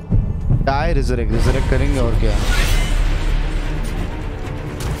है। डाई रिजरेक्ट करेंगे और क्या।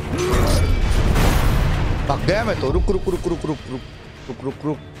 भाग गया मैं तो। रुक रुक रुक रुक रुक रुक रुक रुक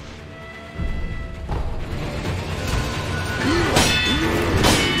रुक।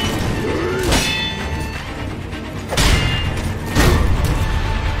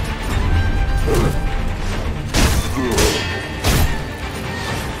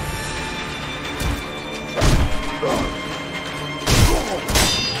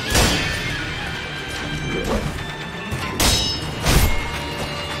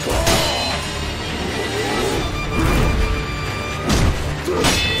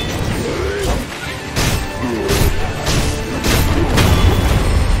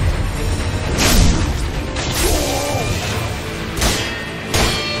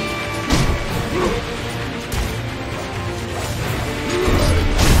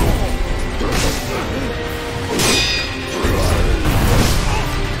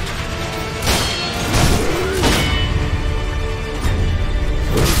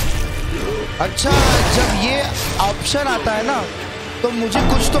 अच्छा, जब ये ऑप्शन आता है ना तो मुझे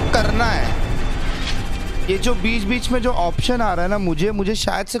कुछ तो करना है। ये जो बीच बीच में जो ऑप्शन आ रहा है ना, मुझे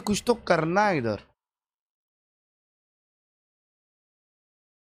शायद से कुछ तो करना है इधर।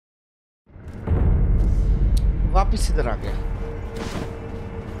 वापिस इधर आ गया।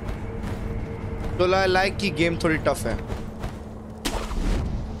 तो लाइक की गेम थोड़ी टफ है।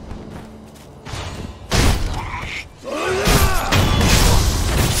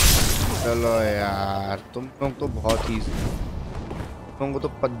 चलो यार, तुम लोग तो बहुत ही, तुम को तो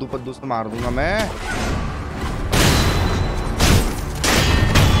पद्दू से मार दूंगा मैं।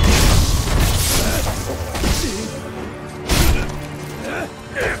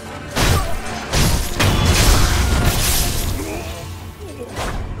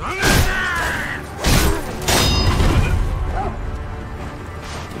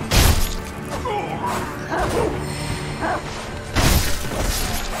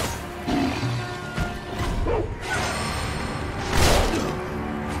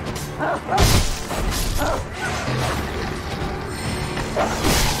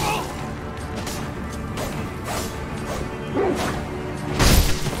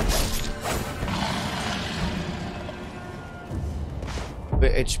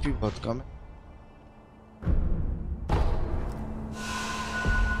 HP बहुत कम है।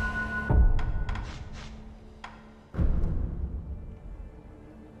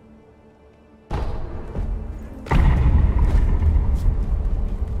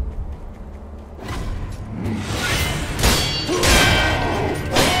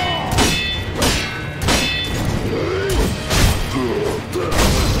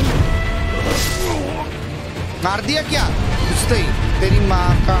 मार दिया क्या? कुछ ही तेरी माँ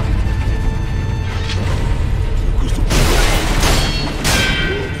का।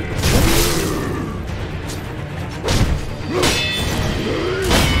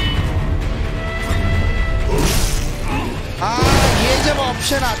 हाँ, ये जब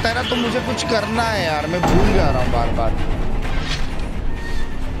ऑप्शन आता है ना तो मुझे कुछ करना है यार, मैं भूल जा रहा हूँ बार बार।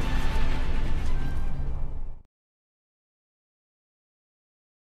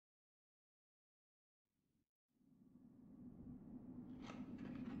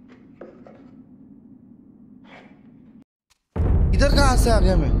 इधर कहाँ से आ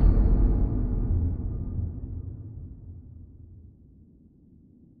गया मैं?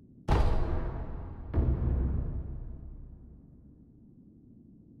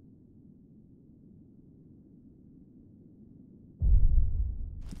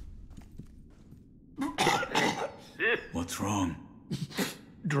 What's wrong?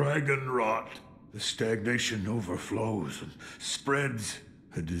 Dragon rot. The stagnation overflows and spreads.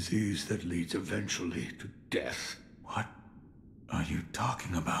 A disease that leads eventually to death. What are you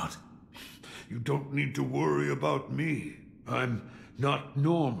talking about? You don't need to worry about me. I'm not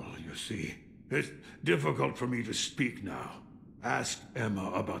normal, you see. It's difficult for me to speak now. Ask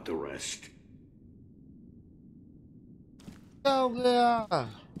Emma about the rest. क्या हो गया?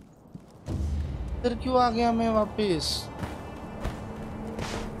 फिर क्यों आ गया मैं वापस?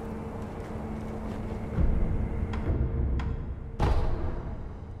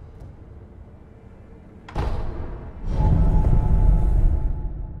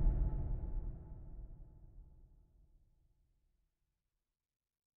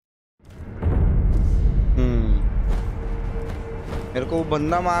 मेरे को वो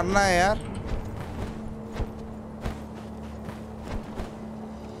बंदा मारना है यार।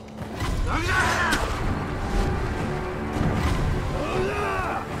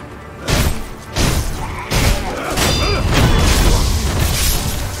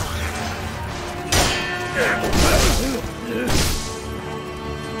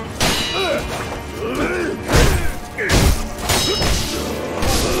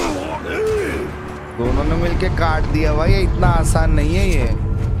 दोनों ने मिलके काट दिया भाई, इतना आसान नहीं है ये।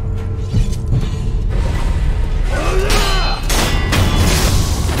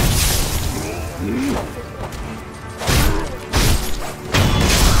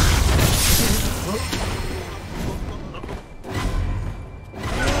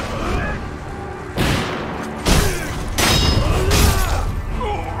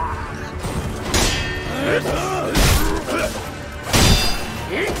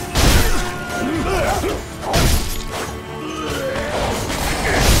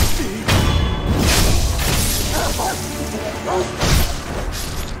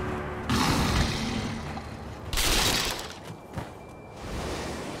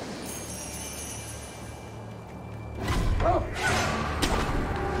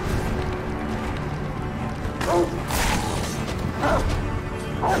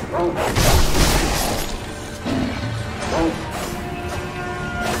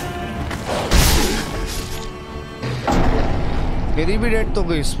 मेरी भी डेट तो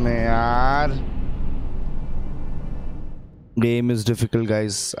गई इसमें यार। Game is difficult,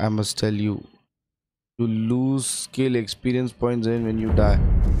 guys. I must tell you. You lose skill experience points when you die.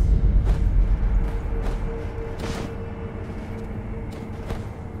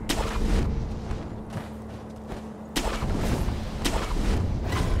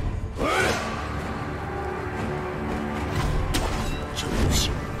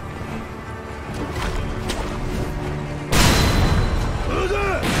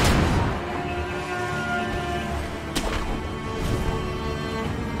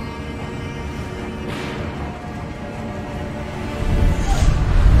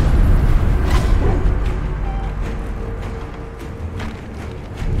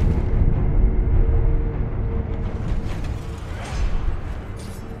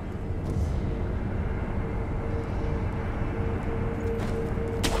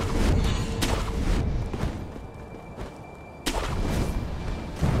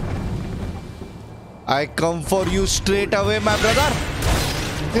 I come for you straight away, my brother.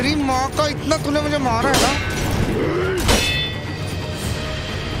 तेरी माँ का इतना तूने मुझे मारा है ना?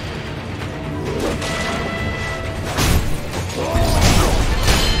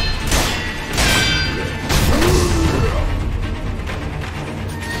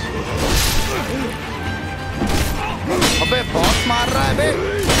 अबे बहुत मार रहा है बे।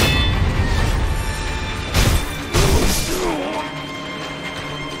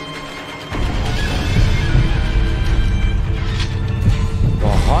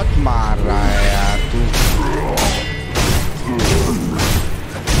 बहुत मार रहा है यार तू।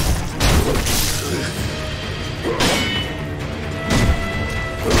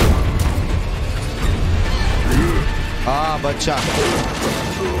 हाँ बच्चा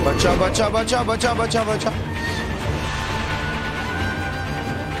बच्चा बच्चा बच्चा बच्चा बच्चा बच्चा।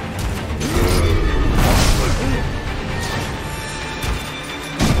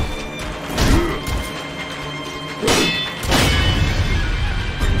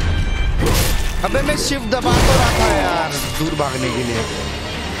 अबे मैं शिफ्ट दबा तो रहा था यार दूर भागने के लिए।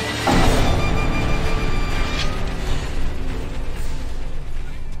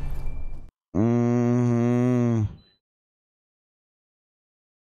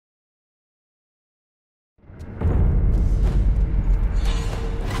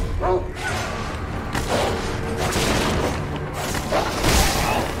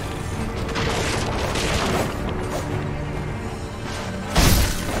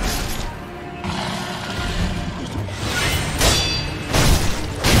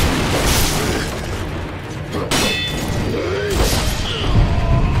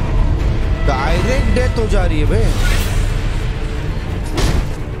 डेथ हो जा रही है बे।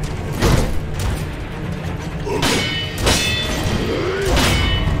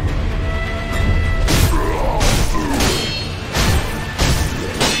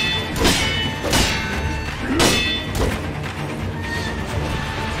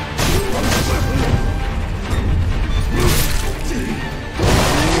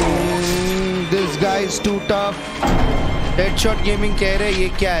 is too tough. Deadshot Gaming कह रहे ये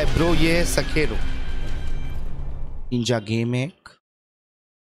क्या है ब्रो? ये है Sekiro निंजा गेम एक।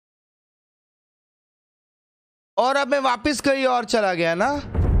 और अब मैं वापस कहीं और चला गया ना?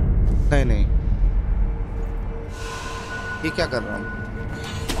 नहीं नहीं, ये क्या कर रहा हूँ?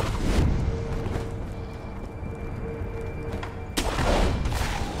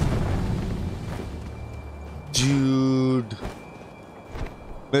 Dude,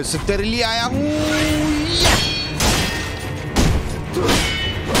 मैं सिर्फ तेरे लिए आया हूँ।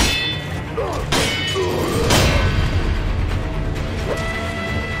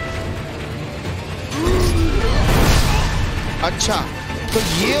 अच्छा, तो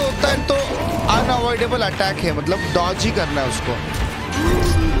ये होता है तो अनअवॉइडेबल अटैक है, मतलब डॉज ही करना है उसको।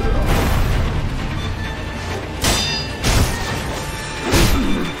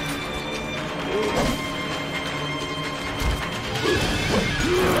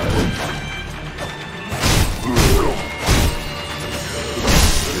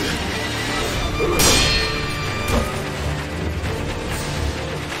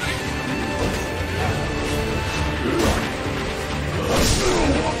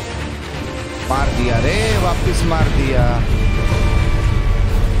 मार दिया रे, वापिस मार दिया।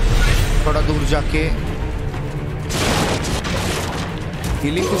 थोड़ा दूर जाके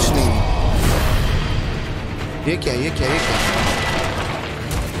हीलिंग कुछ नहीं। ये क्या, ये क्या, ये क्या?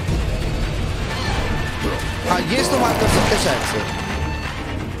 हाँ, ये इस्तेमाल कर सकते शायद से।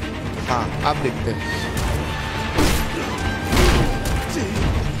 हाँ, अब देखते हैं।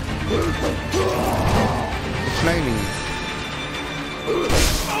 उतना ही नहीं।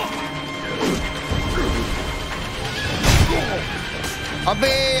 अबे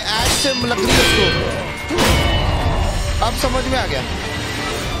ऐश से लग रही है उसको। अब समझ में आ गया।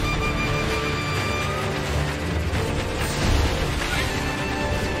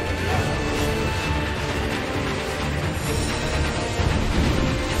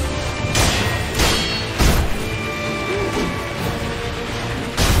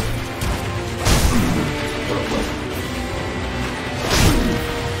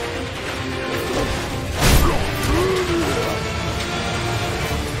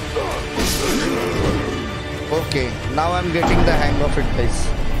 Okay, now I'm getting the hang of it, guys.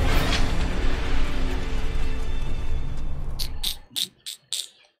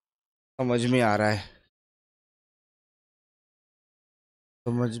 समझ में आ रहा है,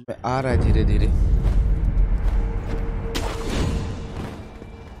 समझ में आ रहा है धीरे धीरे।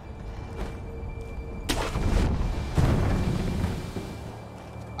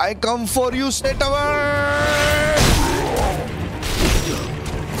 I come for you, set away!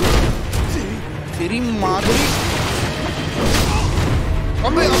 तेरी माधुरी।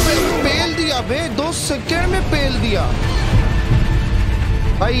 अबे अबे पेल दिया बे, 2 सेकंड में पेल दिया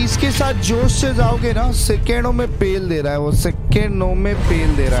भाई। इसके साथ जोश से जाओगे ना, सेकंडों में पेल दे रहा है वो, सेकंडों में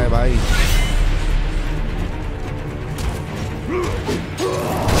पेल दे रहा है भाई।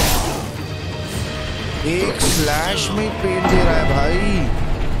 एक स्लैश में पेल दे रहा है भाई।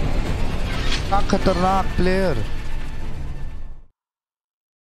 इतना खतरनाक प्लेयर।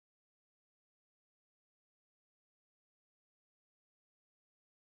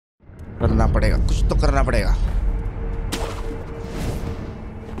 करना पड़ेगा, कुछ तो करना पड़ेगा।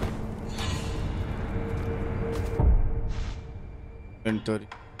 इन्वेंटरी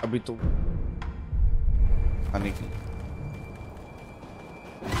अभी तो आने की।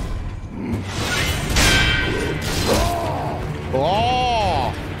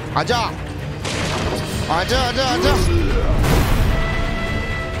 ओह, आजा आजा आजा आजा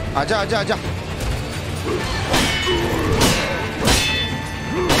आजा आजा आजा।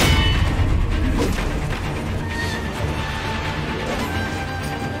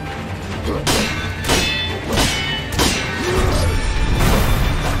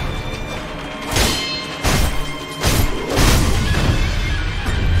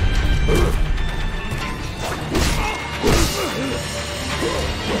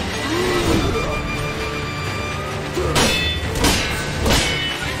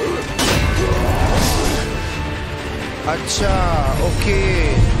 अच्छा, ओके।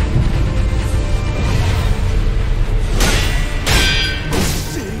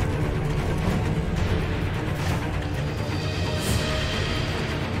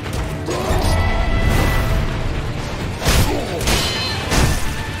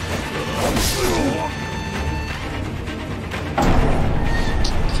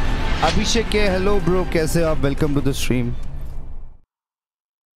 अभिषेक के हेलो ब्रो, कैसे आप? Welcome to the stream.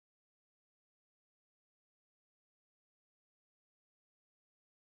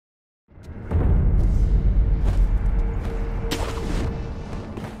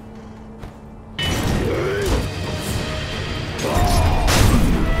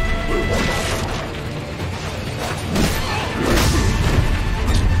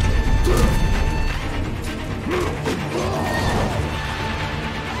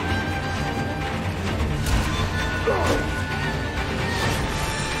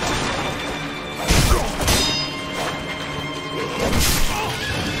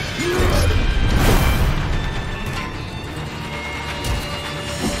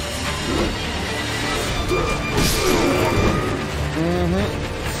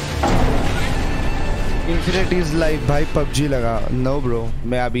 Infinity is life भाई पबजी लगा। नो ब्रो,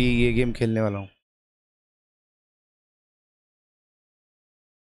 मैं अभी ये गेम खेलने वाला हूँ।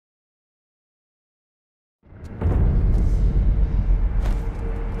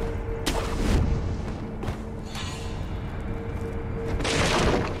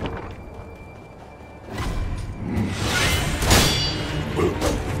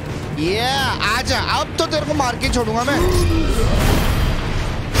 ये आजा, अब तो तेरे को मार के छोड़ूंगा मैं।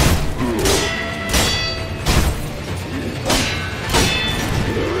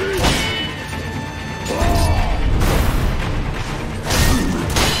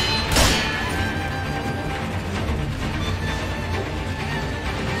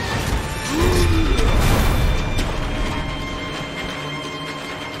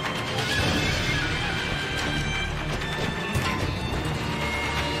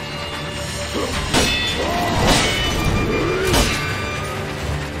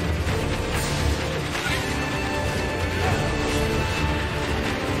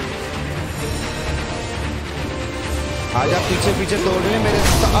 आजा, पीछे पीछे दौड़ रहे हैं मेरे।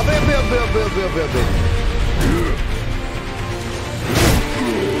 अबे अबे अबे अबे अबे अबे अबे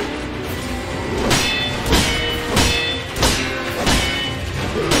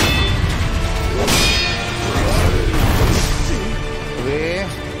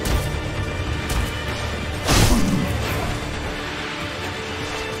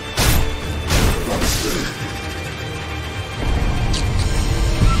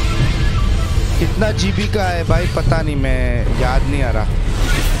कितना जीबी का है भाई पता नहीं, मैं याद नहीं आ रहा।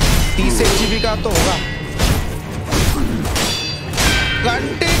 30 जीबी का तो होगा।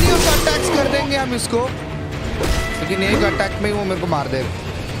 कंटिन्यूस अटैक्स कर देंगे हम इसको, लेकिन एक अटैक में ही वो मेरे को मार दे।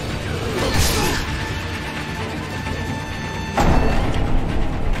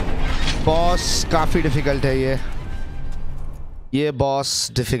 बॉस काफी डिफिकल्ट है ये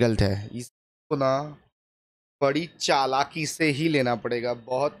बॉस डिफिकल्ट है। इसको ना बड़ी चालाकी से ही लेना पड़ेगा,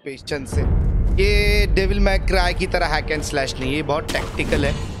 बहुत पेशेंस से। ये डेविल मैक क्राई की तरह हैक एंड स्लैश नहीं, ये बहुत टैक्टिकल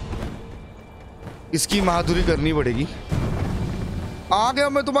है। इसकी माधुरी करनी पड़ेगी। आ गया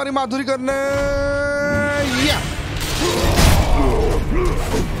मैं तुम्हारी माधुरी करने। या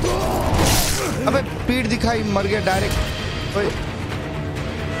अबे पीठ दिखाई, मर गया डायरेक्ट।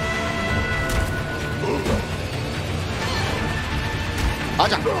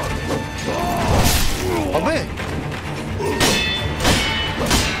 आजा। अबे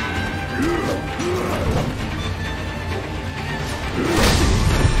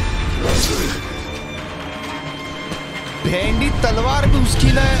भेंडी तलवार भी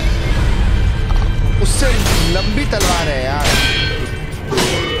उसकी ना, उससे लंबी तलवार है यार।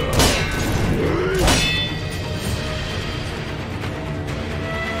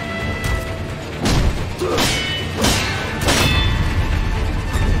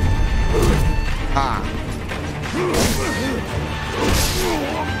 हाँ,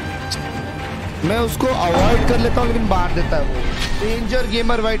 मैं उसको अवॉइड कर लेता हूँ लेकिन मार देता है वो। Ranger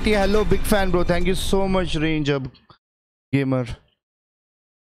gamer whitey, hello big fan bro, thank you so much ranger gamer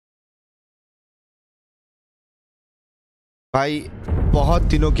भाई। बहुत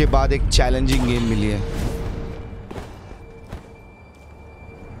दिनों के बाद एक चैलेंजिंग गेम मिली है।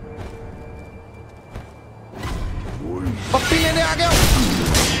 पप्पी लेने आ गया।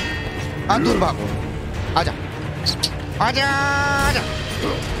 हाँ दूर भागो, आजा आजा आजा।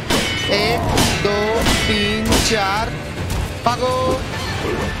 1 2 3 4 भागो।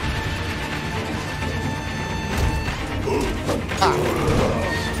 हाँ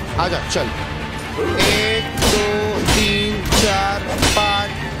आजा चल। 1 2 3 4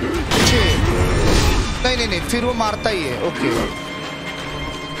 5 6। नहीं नहीं नहीं, फिर वो मारता ही है। ओके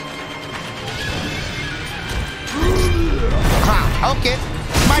हाँ ओके,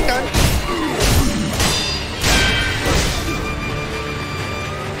 माय टर्न।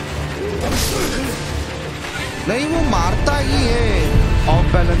 नहीं वो मारता ही है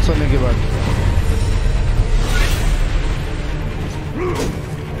ऑफ बैलेंस होने के बाद।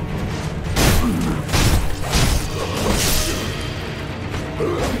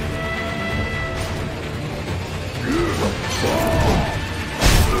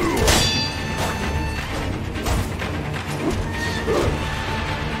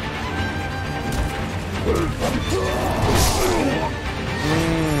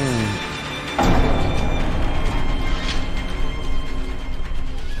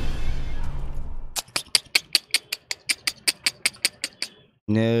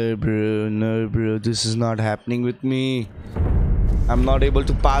 No bro, this is not happening with me. I'm not able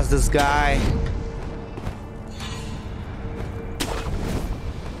to pass this guy.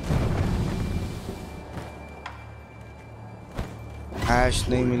 Ash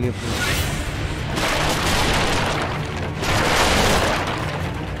नहीं मिली।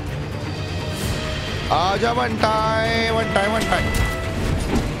 आजा बंटाई बंटाई बंटाई।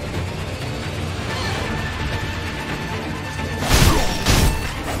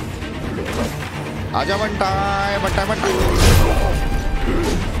 आजा बंटाई बंटाई बंटाई।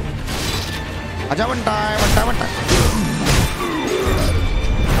 आजा बंटाई बंटाई बंटाई।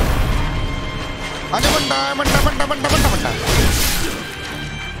 आजा बंटाई बंटाई बंटाई बंटाई बंटाई बंटाई।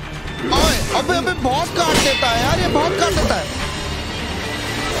 ओए अबे अबे बहुत काट देता है यार, ये बहुत काट देता है।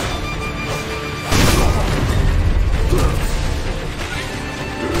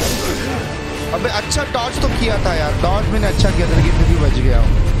 अबे अच्छा डॉज तो किया था यार, डॉज मैंने अच्छा किया था लेकिन फिर भी बच गया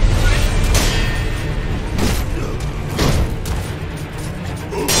हूँ।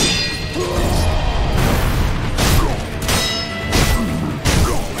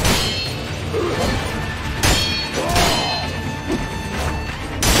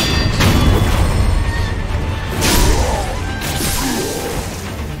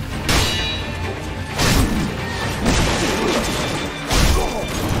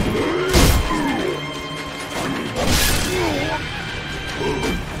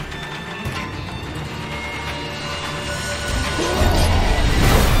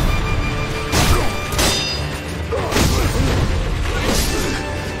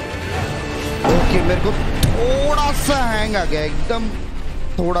 मेरे को थोड़ा सा हैंग आ गया एकदम,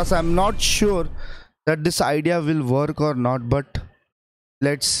 थोड़ा सा। I am not sure that this idea will work और not, but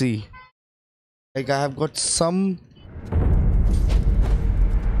let's see. Like I have got some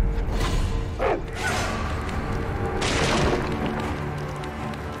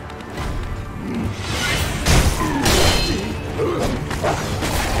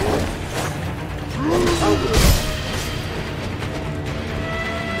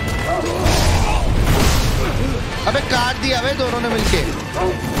अबे काट दिया वे दोनों ने मिलके,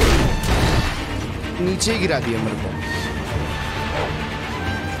 नीचे ही गिरा दिया मेरे को।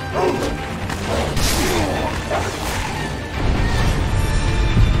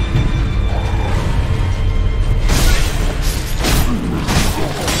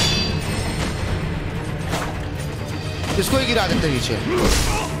 इसको ही गिरा देते नीचे।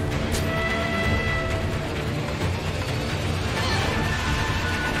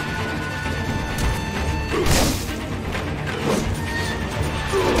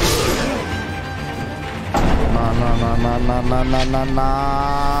 ना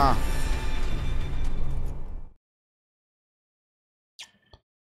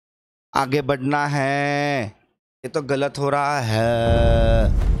आगे बढ़ना है, ये तो गलत हो रहा है।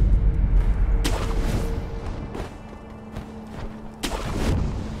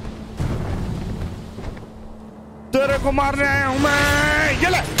 तेरे को मारने आया हूं मैं, ये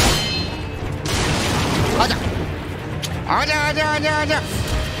ले। आजा आजा आजा आजा आजा,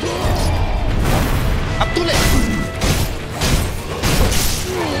 अब तू ले।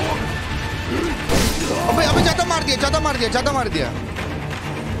 अबे अबे ज्यादा मार दिया, ज्यादा मार दिया, ज्यादा मार दिया।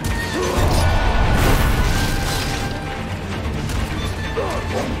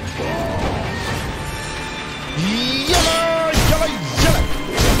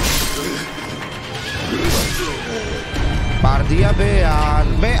 मार दिया बे यार,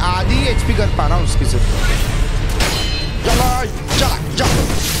 मैं आधी एचपी कर पा रहा हूँ उसकी सिर्फ। चला चला चला,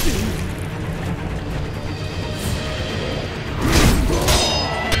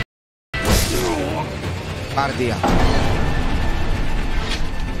 मार दिया।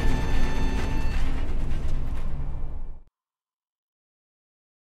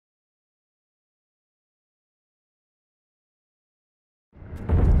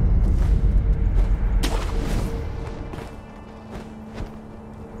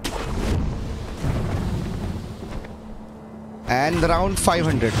 And around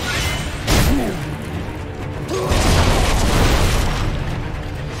 500.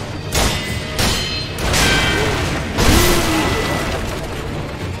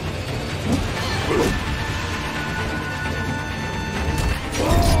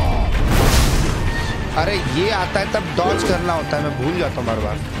 अरे ये आता है तब डॉज करना होता है, मैं भूल जाता हूँ बार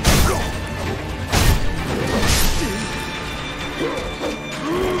बार।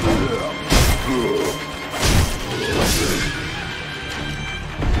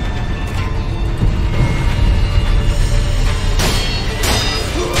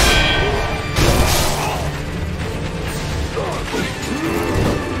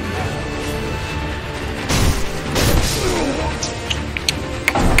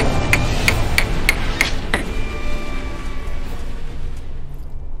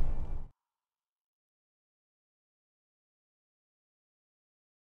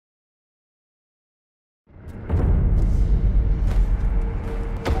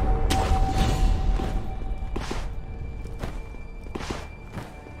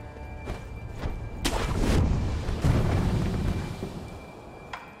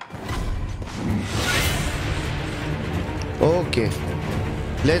 Okay,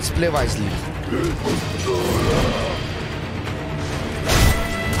 let's play wisely.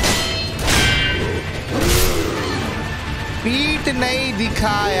 पीठ नहीं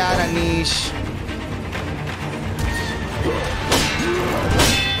दिखा यार अनीश।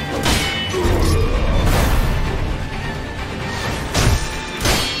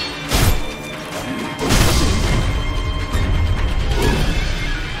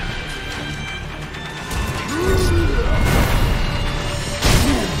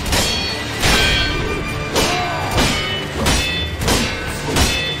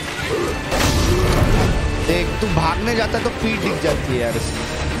 तू भागने जाता तो पीठ दिख जाती है यार इसकी।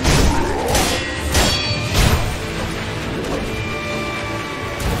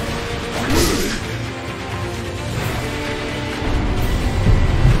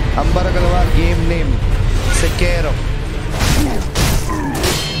 अंबर गलवार गेम नेम सेकेरो।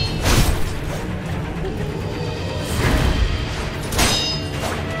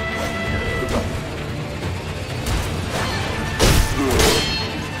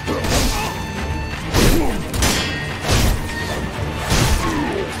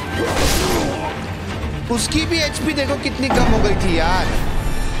 उसकी भी एचपी देखो कितनी कम हो गई थी यार।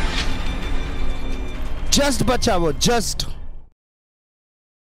 जस्ट बचा वो, just.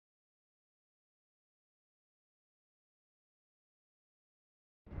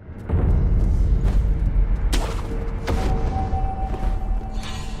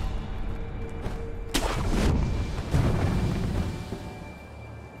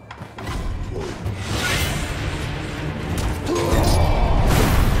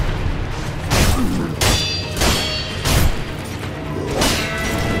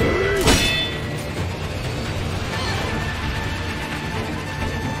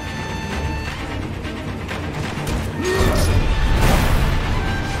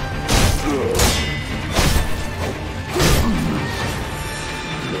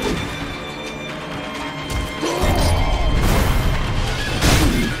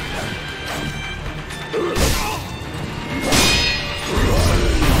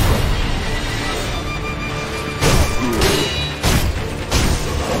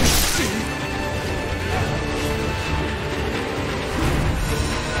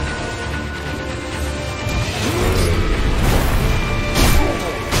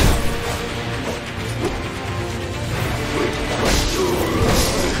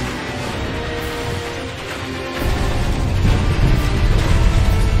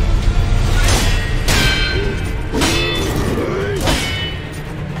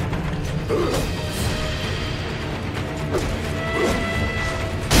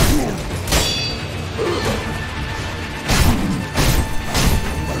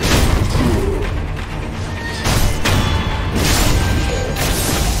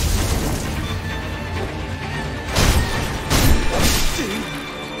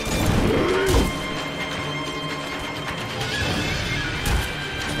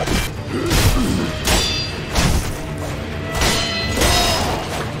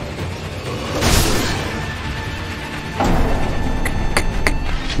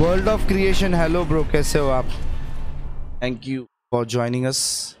 World of creation, hello bro, कैसे हो आप? Thank you for joining us.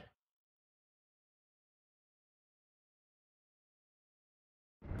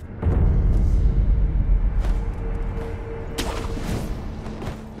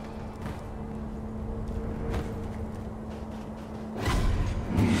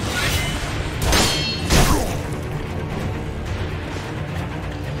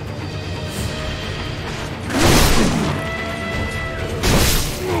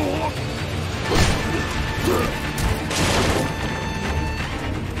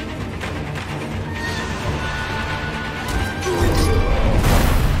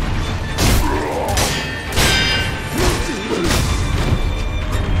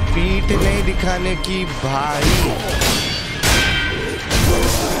 दिखाने की भाई,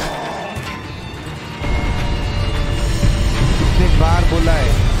 कितने बार बोला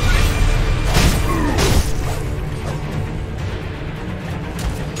है।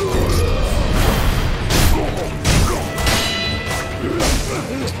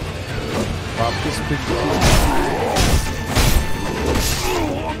 वापस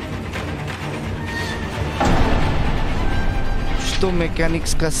तो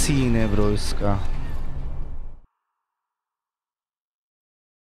मैकेनिक्स का सीन है ब्रो इसका।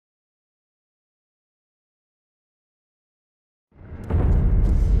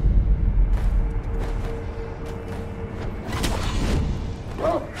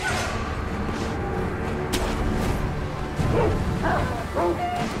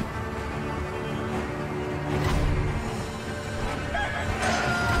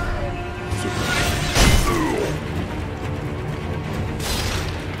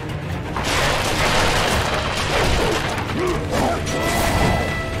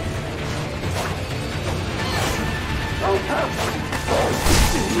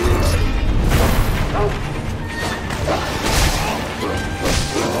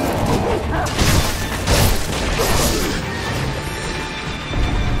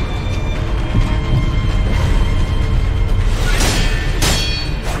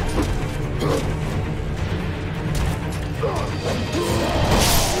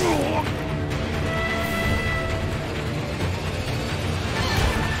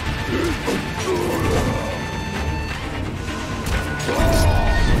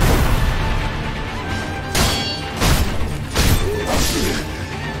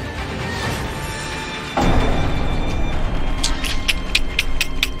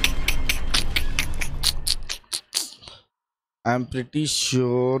 I'm pretty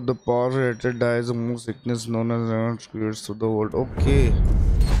sure the power related dies the most sickness known as creates to the world. Okay.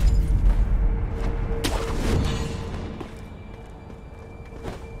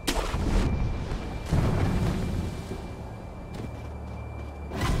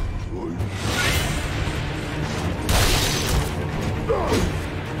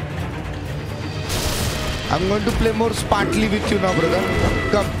 I'm going to play more smartly with you now, brother.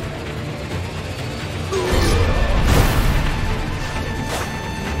 Come.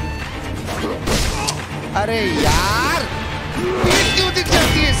 अरे यार पीठ क्यों दिख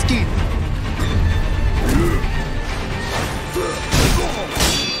जाती है इसकी?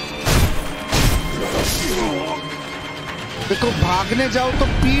 देखो भागने जाओ तो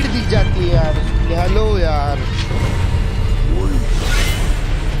पीठ दिख जाती है यार। हेलो यार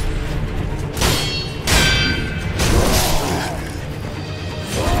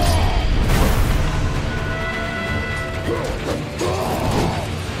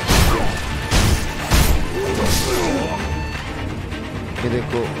ये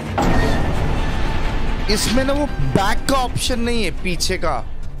देखो इसमें ना वो बैक का ऑप्शन नहीं है, पीछे का।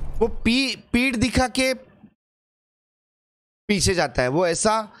 वो पीठ दिखा के पीछे जाता है, वो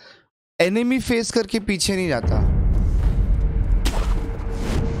ऐसा एनिमी फेस करके पीछे नहीं जाता।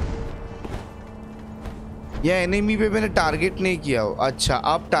 या एनिमी पे मैंने टारगेट नहीं किया हो। अच्छा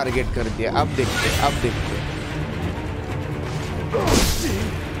अब टारगेट कर दिया। अब देखते अब देखते।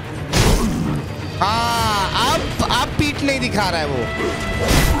 हाँ अब पीठ नहीं दिखा रहा है वो।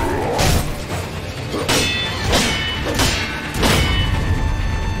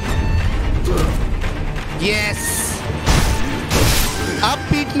 यस अब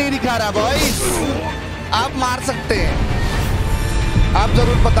पीठ नहीं दिखा रहा बॉयज। आप मार सकते हैं। आप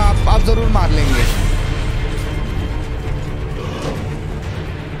जरूर पता आप जरूर मार लेंगे।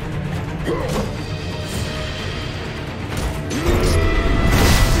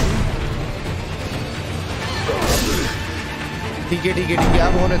 ठीक है ठीक है ठीक है।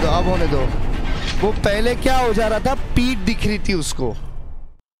 अब होने दो अब होने दो। वो पहले क्या हो जा रहा था, पीठ दिख रही थी उसको।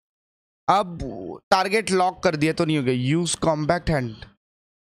 अब टारगेट लॉक कर दिया तो नहीं हो गया। यूज कॉम्पैक्ट हैंड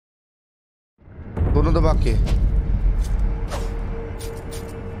दोनों दबा के।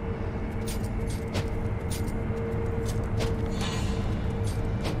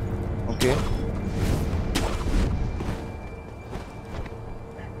 ओके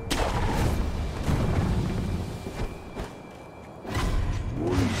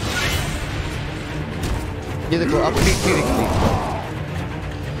ये देखो अब पीठ नहीं दिखती।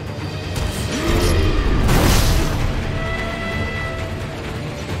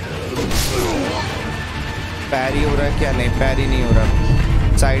 पैरी हो रहा है क्या? नहीं पैरी नहीं हो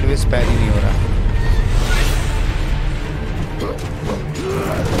रहा। साइडवेज पैरी नहीं हो रहा।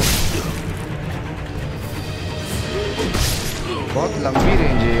 बहुत लंबी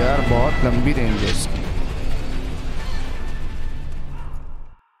रेंज है यार, बहुत लंबी रेंज है इसकी।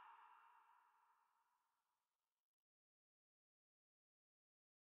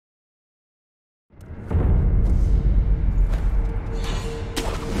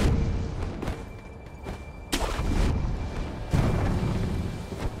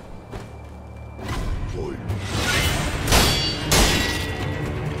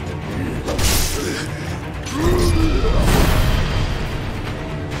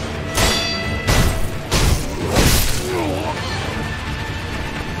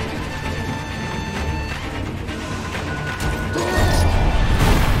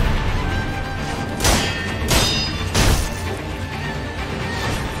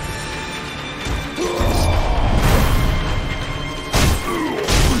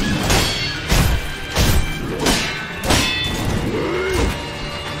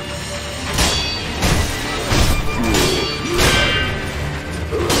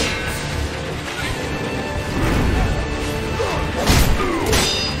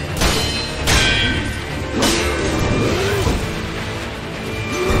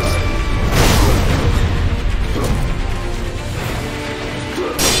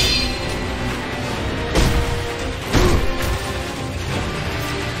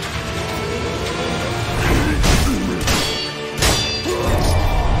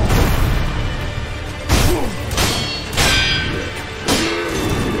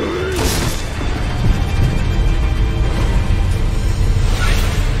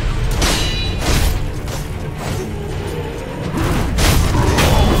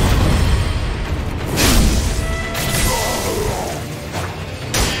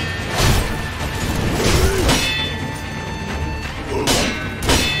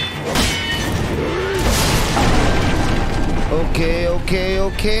 ओके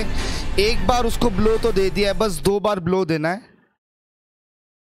ओके, एक बार उसको ब्लो तो दे दिया है, बस 2 बार ब्लो देना है।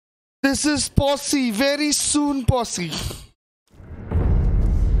 This is posse, very soon posse.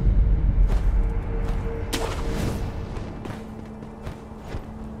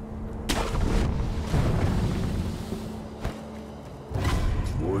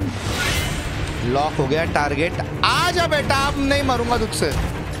 Lock हो गया टारगेट। आजा बेटा, अब नहीं मरूंगा तुझसे।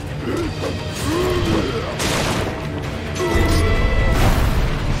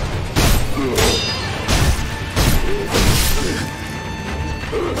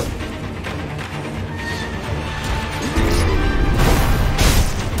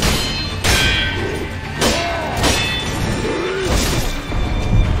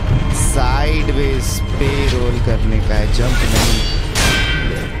 साइडवेज पे रोल करने का है, जंप नहीं।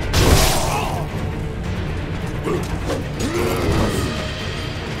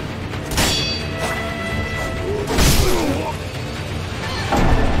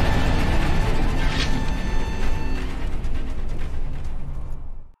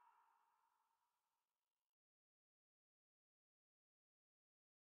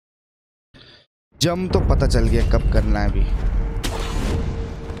 जंप तो पता चल गया कब करना है अभी।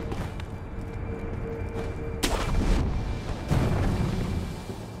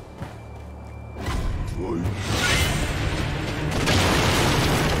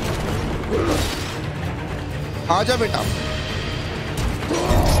 आजा बेटा।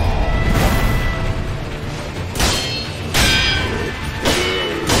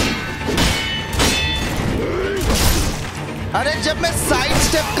 अरे जब मैं साइड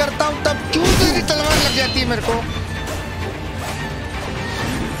स्टेप करता हूं तब क्यों तेरी तलवार लग जाती है मेरे को?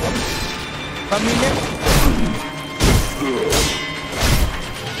 कमीने।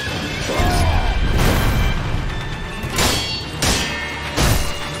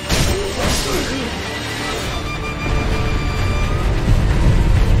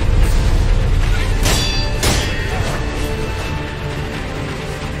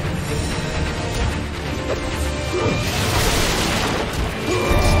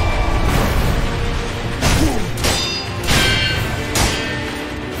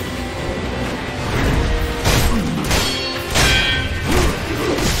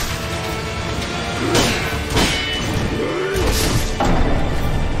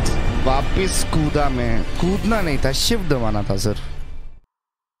 वापिस कूदा मैं, कूदना नहीं था, शिफ्ट दबाना था सर।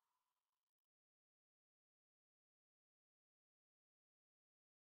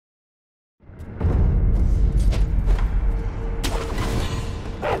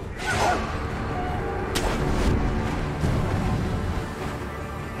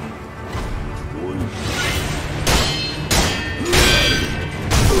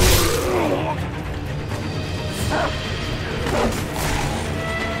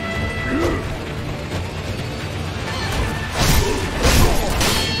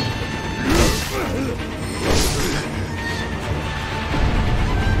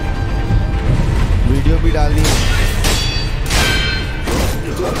 भी डालनी है।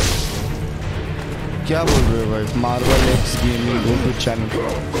 क्या बोल रहे हो भाई? Marvel x gaming go to channel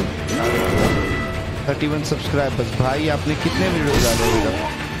 31 subscribers. भाई आपने कितने वीडियो डाले अभी तक?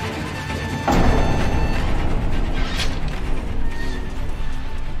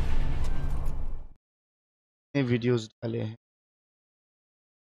 कितने वीडियोस डाले हैं?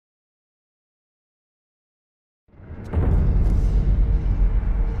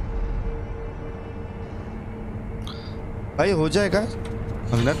 भाई हो जाएगा,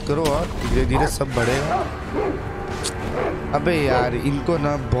 मेहनत करो और धीरे धीरे सब बढ़ेगा। अबे यार इनको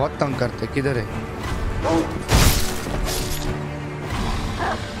ना बहुत तंग करते। किधर है?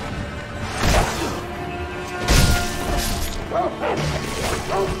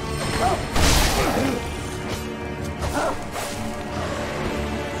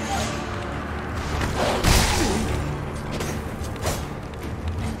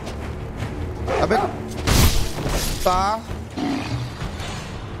 अबे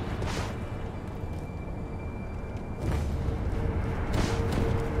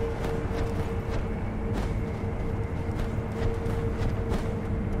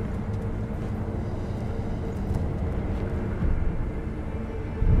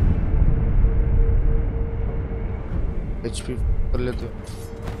HP कर लेते हो।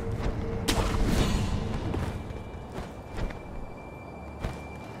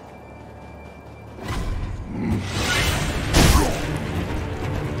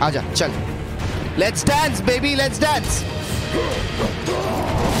 आजा चल, let's dance baby, let's dance.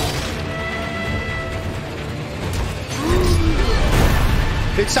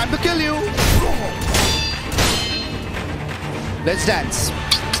 It's time to kill you. Let's dance.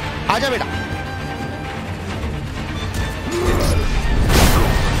 आजा बेटा।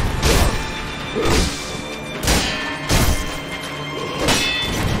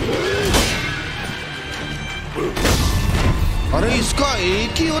 उसका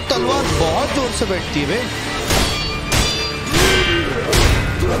एक ही वो तलवार बहुत जोर से बैठती है बे।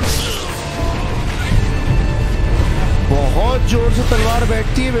 बहुत जोर से तलवार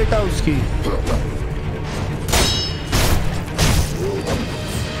बैठती है बेटा उसकी।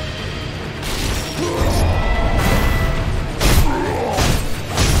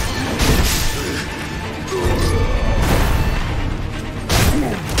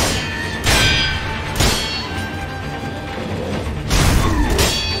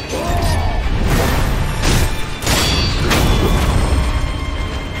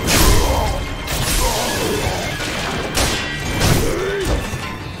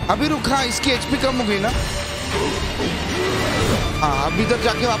 अभी रुका, इसकी एचपी कम हो गई ना। हाँ अब इधर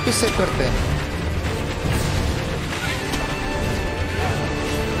जाके वापस सेव करते हैं।